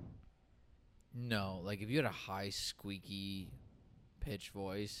 No, like if you had a high, squeaky pitch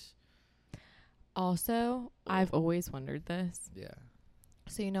voice. Also, I've always wondered this. Yeah.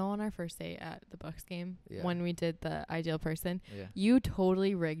 So, on our first date at the Bucks game, Yeah. when we did the ideal person, Yeah. you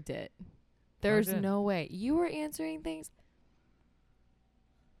totally rigged it. There's didn't. no way. You were answering things.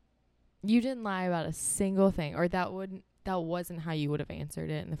 You didn't lie about a single thing, or that wasn't how you would have answered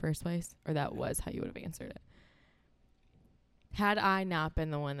it in the first place, or that was how you would have answered it. Had I not been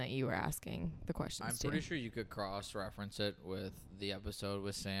the one that you were asking the questions I'm to. pretty sure you could cross-reference it with the episode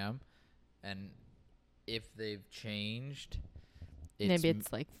with Sam, and if they've changed, Maybe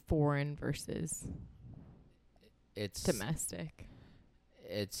it's like foreign versus it's domestic.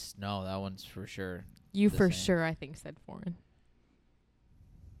 It's no, that one's for sure. You the for same. sure, I think, said foreign.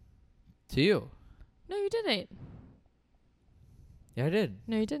 To you. No, you didn't. Yeah, I did.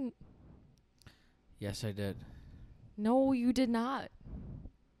 No, you didn't. Yes, I did. No, you did not.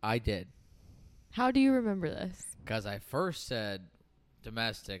 I did. How do you remember this? Because I first said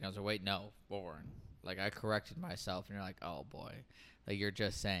domestic. I was like, wait, no, foreign. Like, I corrected myself, and you're like, oh, boy. Like, you're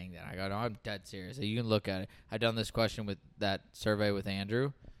just saying that. I go, no, I'm dead serious. You can look at it. I done this question with that survey with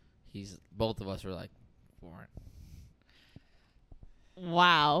Andrew. Both of us were like, foreign.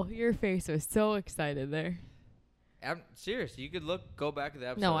 Wow, your face was so excited there. I'm serious. You could go back to the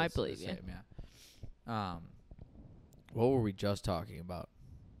episode. No, I It's the believe you. same, yeah. What were we just talking about?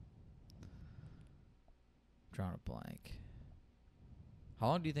 Drawing a blank. How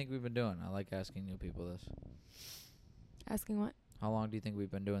long do you think we've been doing? I like asking new people this. Asking what? How long do you think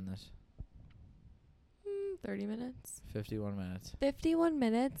we've been doing this? 30 minutes. 51 minutes. 51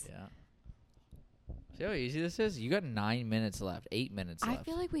 minutes? Yeah. See how easy this is? You got 9 minutes left. 8 minutes I left.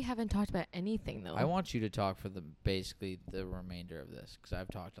 feel like we haven't talked about anything, though. I want you to talk for basically the remainder of this, because I've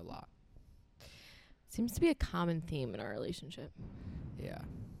talked a lot. Seems to be a common theme in our relationship. Yeah.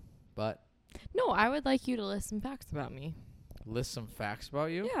 But No, I would like you to list some facts about me. list some facts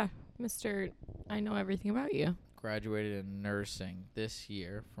about you. Yeah, Mr. I know everything about you. Graduated in nursing this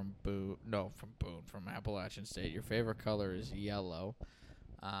year from Appalachian State. Your favorite color is yellow.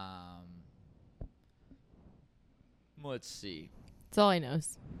 Let's see. That's all I know.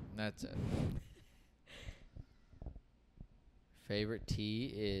 That's it. Favorite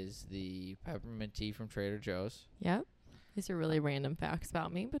tea is the peppermint tea from Trader Joe's. Yep. These are really random facts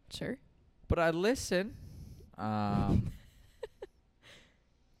about me, but sure. But I listen.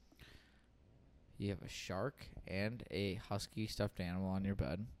 You have a shark and a husky stuffed animal on your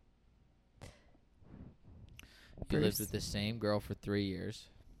bed. You lived Bruce. with the same girl for 3 years.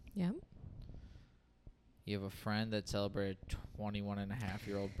 Yep. You have a friend that celebrated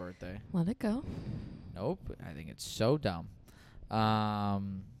 21-and-a-half-year-old birthday. Let it go. Nope. I think it's so dumb.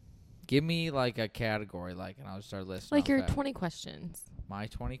 Give me like a category, and I'll start listing. Like off your that. 20 questions. My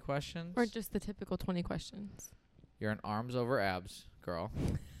 20 questions? Or just the typical 20 questions. You're an arms over abs girl.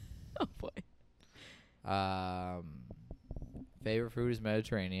 Oh, boy. Favorite food is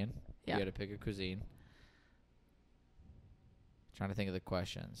Mediterranean. Yeah. You got to pick a cuisine. Trying to think of the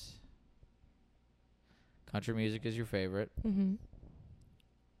questions. Country music is your favorite. Mm-hmm.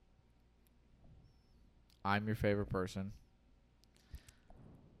 I'm your favorite person.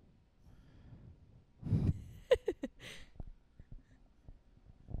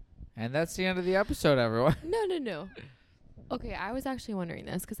 And that's the end of the episode, everyone. No. Okay, I was actually wondering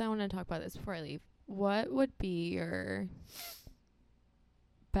this because I want to talk about this before I leave. What would be your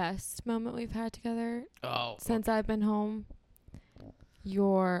best moment we've had together since I've been home?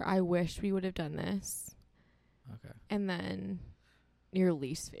 I wish we would have done this. Okay. And then your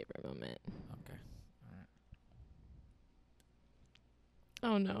least favorite moment. Okay.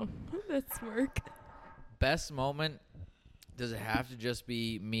 Oh, no. That smirk. Best moment, does it have to just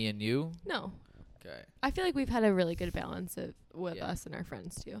be me and you? No. Okay. I feel like we've had a really good balance with Yeah. us and our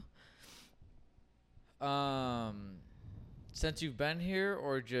friends, too. Since you've been here,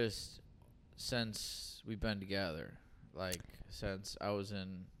 or just since we've been together? Like, since I was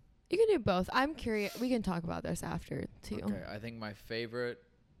in... You can do both. I'm curious. We can talk about this after, too. Okay, I think my favorite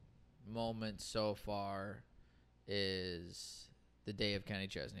moment so far is the day of Kenny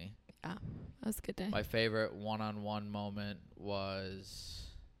Chesney. Yeah, that was a good day. My favorite one-on-one moment was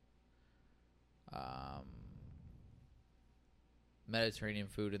um, Mediterranean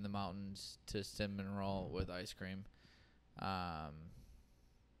food in the mountains to cinnamon roll with ice cream.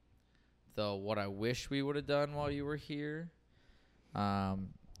 Though what I wish we would have done while you were here,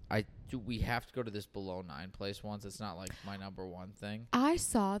 we have to go to this Below 9 place once. It's not like my number one thing. I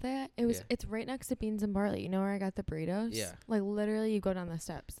saw that. It's right next to Beans and Barley. You know where I got the burritos? Yeah. Like literally you go down the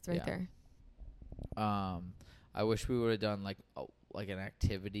steps. It's right there. I wish we would have done like an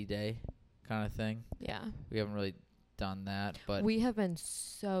activity day kind of thing. Yeah. We haven't really done that, but we have been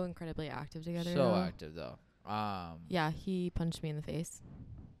so incredibly active together. So active though. Yeah, he punched me in the face.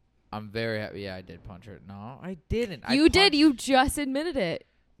 I'm very happy. Yeah, I did punch her. No, I didn't. You did. You just admitted it.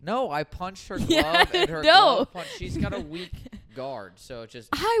 No, I punched her glove Yeah, and her no. glove punch. She's got a weak guard, so it just.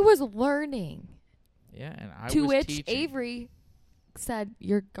 I was learning. Yeah, and I to was which teaching. Avery said,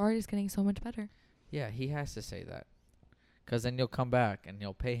 "Your guard is getting so much better." Yeah, he has to say that, because then you'll come back and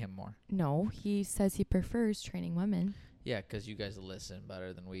you'll pay him more. No, he says he prefers training women. Yeah, because you guys listen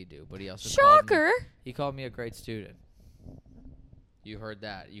better than we do. But he also Shocker. He called me a great student. You heard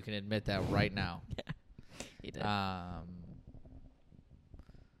that. You can admit that right now. Yeah, he did.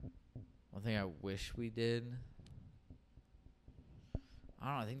 One thing I wish we did. I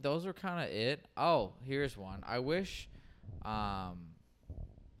don't know. I think those were kind of it. Oh, here's one. I wish I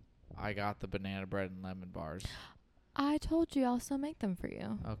got the banana bread and lemon bars. I told you I'll still make them for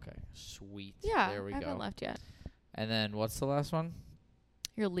you. Okay. Sweet. Yeah, There we I haven't go. left yet. And then what's the last one?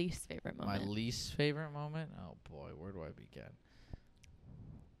 Your least favorite moment. My least favorite moment? Oh, boy. Where do I begin?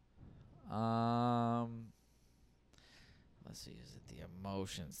 Let's see. Is it the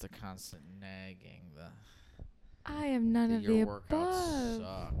emotions, the constant nagging, I am none of the your workouts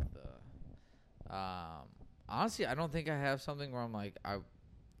above. suck? Honestly, I don't think I have something where I'm like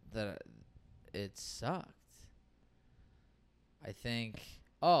it sucked. I think.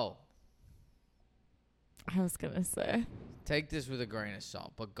 Oh, I was gonna say take this with a grain of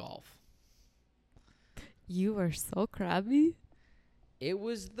salt, but golf. you were so crabby. It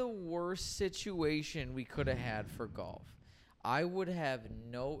was the worst situation we could have had for golf. I would have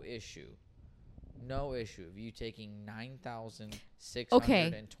no issue of you taking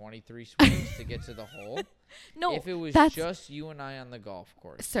 9,623 swings to get to the hole. No, if it was just you and I on the golf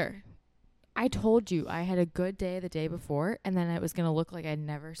course. Sir, I told you I had a good day the day before, and then it was going to look like I'd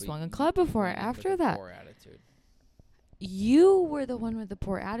never swung a club before after that. Poor attitude. You were the one with the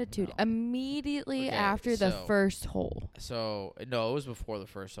poor attitude No. immediately Okay, after the so- first hole. So, no, it was before the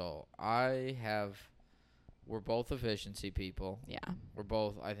first hole. We're both efficiency people. Yeah. We're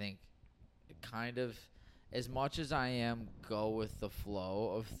both, I think, kind of, as much as I am go with the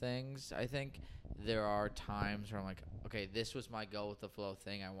flow of things, I think there are times where I'm like, okay, this was my go with the flow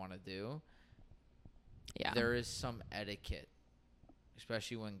thing I want to do. Yeah. There is some etiquette,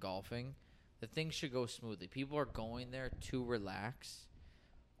 especially when golfing. The things should go smoothly. People are going there to relax.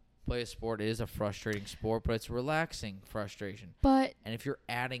 Play a sport is a frustrating sport, but it's relaxing frustration. But And if you're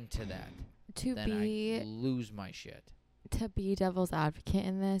adding to that, to then I be lose my shit. devil's advocate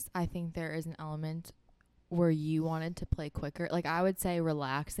in this, I think there is an element where you wanted to play quicker. Like I would say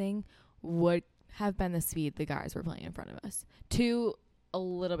relaxing would have been the speed the guys were playing in front of us to a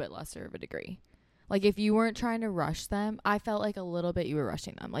little bit lesser of a degree. Like if you weren't trying to rush them, I felt like a little bit you were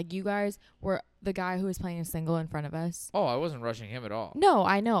rushing them. Like you guys were the guy who was playing a single in front of us. Oh, I wasn't rushing him at all. No,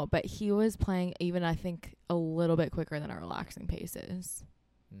 I know, but he was playing even I think a little bit quicker than our relaxing paces.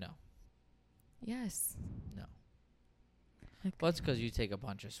 No. Yes. No. Okay. Well, it's because you take a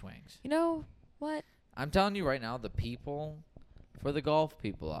bunch of swings. You know what? I'm telling you right now, the people, for the golf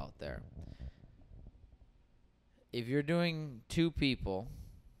people out there, if you're doing two people,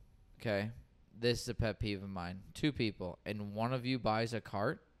 okay, this is a pet peeve of mine, two people, and one of you buys a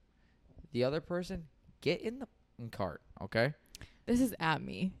cart, the other person, get in the cart, okay? This is at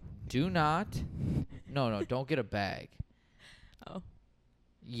me. Do not, no, don't get a bag. Oh.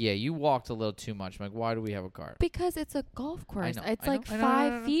 Yeah, you walked a little too much. I'm like, why do we have a cart? Because it's a golf course. know, It's I know, like I know,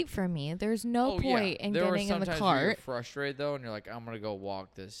 5 feet from me. There's no point in there getting were in the sometimes cart. you're frustrated though, and you're like, I'm gonna go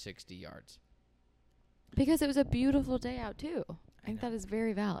walk this 60 yards. Because it was a beautiful day out, too. I think know. that is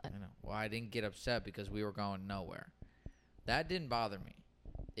very valid. I know. Well, I didn't get upset because we were going nowhere. That didn't bother me.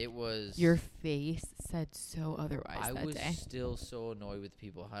 It was Your face said so otherwise I that was day. still so annoyed with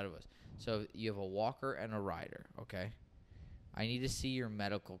people ahead of us. So you have a walker and a rider, okay? I need to see your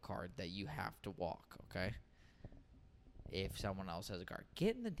medical card that you have to walk, okay? If someone else has a card,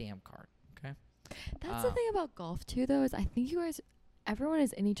 get in the damn cart, okay? That's the thing about golf, too, though, is I think you guys, everyone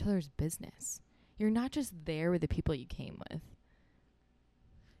is in each other's business. You're not just there with the people you came with.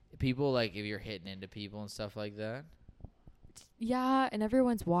 People, like, if you're hitting into people and stuff like that. Yeah, and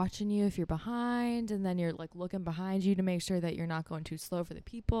everyone's watching you if you're behind, and then you're like looking behind you to make sure that you're not going too slow for the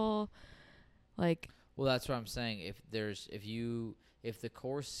people. Like, Well, that's what I'm saying. If the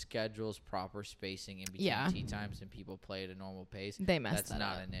course schedules proper spacing in between Yeah. tee times and people play at a normal pace, they messed that's that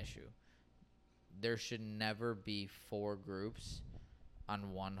not up. an issue. There should never be 4 groups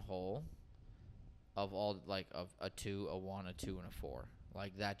on one hole of all of a 2, a 1, a 2, and a 4.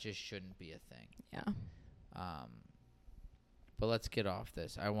 Like that just shouldn't be a thing. Yeah. But let's get off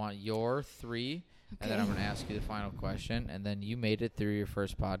this. I want your 3, and then I'm going to ask you the final question, and then you made it through your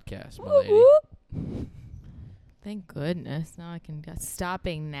first podcast, my lady. Whoop. Thank goodness. Now I can stop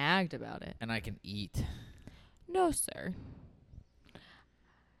being nagged about it. And I can eat. No, sir.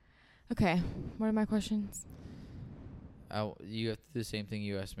 Okay. What are my questions? You have to do the same thing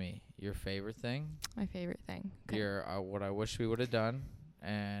you asked me. Your favorite thing, My favorite thing. Okay. your what I wish we would have done,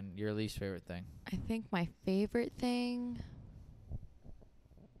 and your least favorite thing. I think my favorite thing.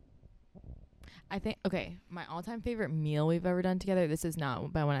 My all-time favorite meal we've ever done together, this is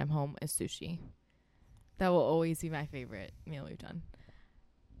not by when I'm home, is sushi. That will always be my favorite meal we've done.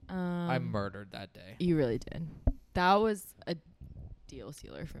 I murdered that day. You really did. That was a deal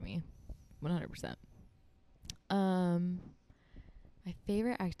sealer for me. 100%. My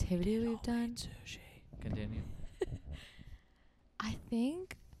favorite activity we've done, Sushi. Continue. I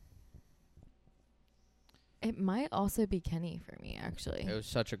think it might also be Kenny for me, actually. It was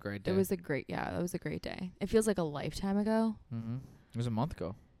such a great day. That was a great day. It feels like a lifetime ago. Mm-hmm. It was a month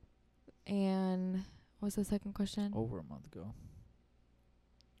ago. And what's the second question? Over a month ago.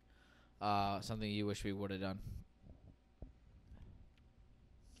 Something you wish we would have done.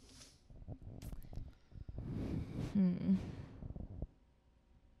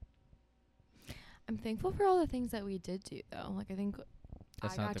 I'm thankful for all the things that we did do, though. Like, I think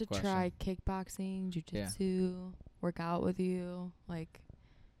That's I not got the to question. try kickboxing, jujitsu, work out with you. Like,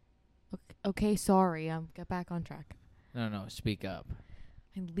 okay, sorry. Get back on track. No, speak up.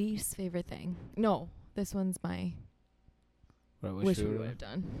 My least favorite thing. No, this one's my What I wish we would've would have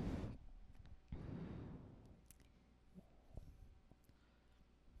done.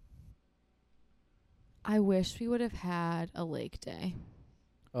 I wish we would have had a lake day.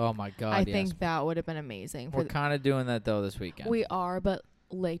 Oh my God! I yes. think that would have been amazing. We're kind of doing that though this weekend. We are, but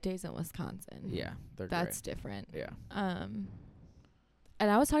lake days in Wisconsin. Yeah, they're That's different. great. Yeah. And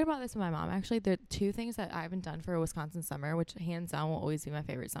I was talking about this with my mom, actually. The 2 things that I haven't done for a Wisconsin summer, which hands down will always be my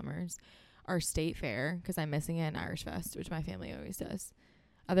favorite summers, are State Fair, because I'm missing it, and Irish Fest, which my family always does.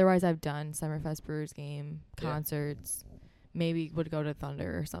 Otherwise, I've done Summerfest, Brewers game, Yeah. concerts, maybe would go to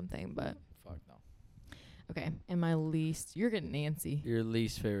Thunder or something, but Fuck no. okay. And my least, you're getting Nancy. Your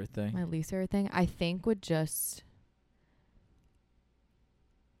least favorite thing. My least favorite thing, I think, would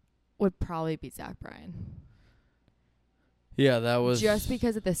probably be Zach Bryan. Yeah, that was Just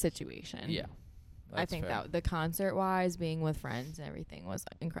because of the situation. Yeah. I think fair. that the concert wise, being with friends and everything was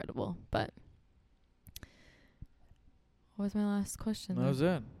incredible. But what was my last question? That was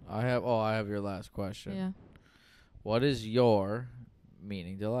it. I have your last question. Yeah. What is your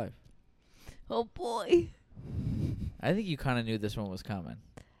meaning to life? Oh boy. I think you kind of knew this one was coming.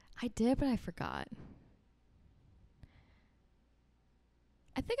 I did, but I forgot.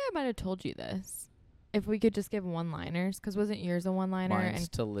 I think I might have told you this. If we could just give one-liners, because wasn't yours a one-liner? Mine's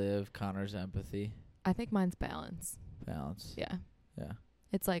And to live, Connor's empathy, I think mine's balance. balance. Yeah. Yeah.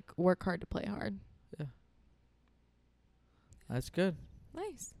 It's like work hard to play hard. That's good.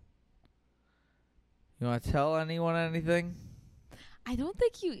 Nice. You want to tell anyone anything? I don't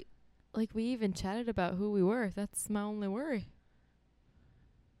think we even chatted about who we were. That's my only worry.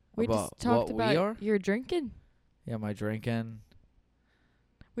 We About just talked what we about are? your drinking. Yeah, my drinking.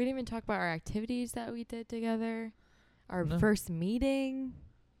 We didn't even talk about our activities that we did together. Our No. first meeting.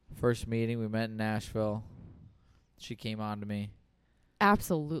 First meeting, we met in Nashville. She came on to me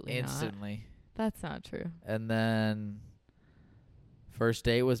Absolutely not. instantly. That's not true. And then first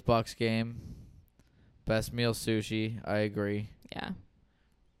date was Bucks game. Best meal sushi. I agree. Yeah.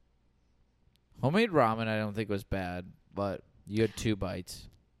 Homemade ramen I don't think was bad, but you had 2 bites.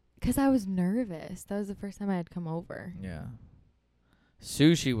 'Cause I was nervous. That was the first time I had come over. Yeah.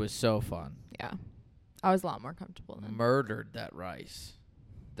 Sushi was so fun. Yeah. I was a lot more comfortable then. Murdered that rice.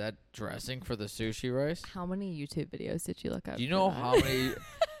 That dressing for the sushi rice. How many YouTube videos did you look up? Do you for know that? how many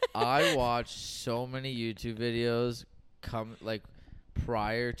I watched so many YouTube videos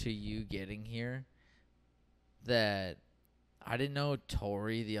prior to you getting here that I didn't know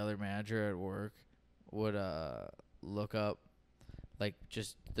Tori, the other manager at work, would look up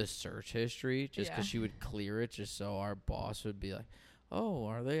just the search history just Yeah. because she would clear it just so our boss would be like, oh,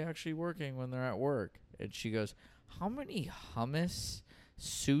 are they actually working when they're at work? And she goes, how many hummus,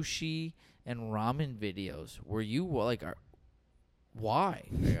 sushi, and ramen videos were you like? Why?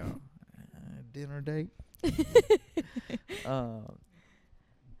 I go, dinner date. That's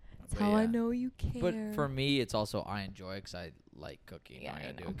But how I yeah. know you care. But for me, it's also I enjoy it 'cause I like cooking. Yeah, I I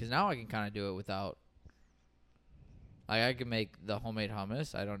gotta do know. it 'cause now I can kind of do it without. Like I can make the homemade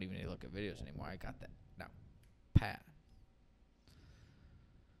hummus. I don't even need to look at videos anymore. I got that now. Pat.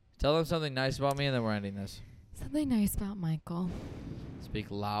 Tell them something nice about me, and then we're ending this. Something nice about Michael. Speak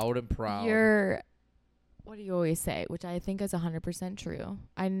loud and proud. You're, what do you always say? Which I think is 100% true.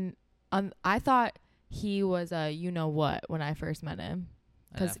 I thought he was a you-know-what when I first met him.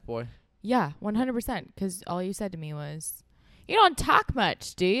 An F-boy. Yeah, 100%. Because all you said to me was, you don't talk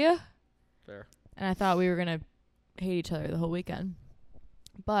much, do you? Fair. And I thought we were going to hate each other the whole weekend.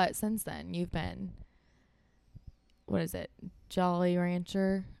 But since then, you've been, what is it? Jolly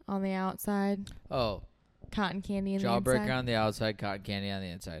Rancher on the outside. Oh, Cotton candy in the jawbreaker inside. on the outside, cotton candy on the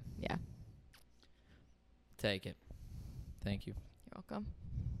inside. Yeah, Take it. Thank you. you're welcome.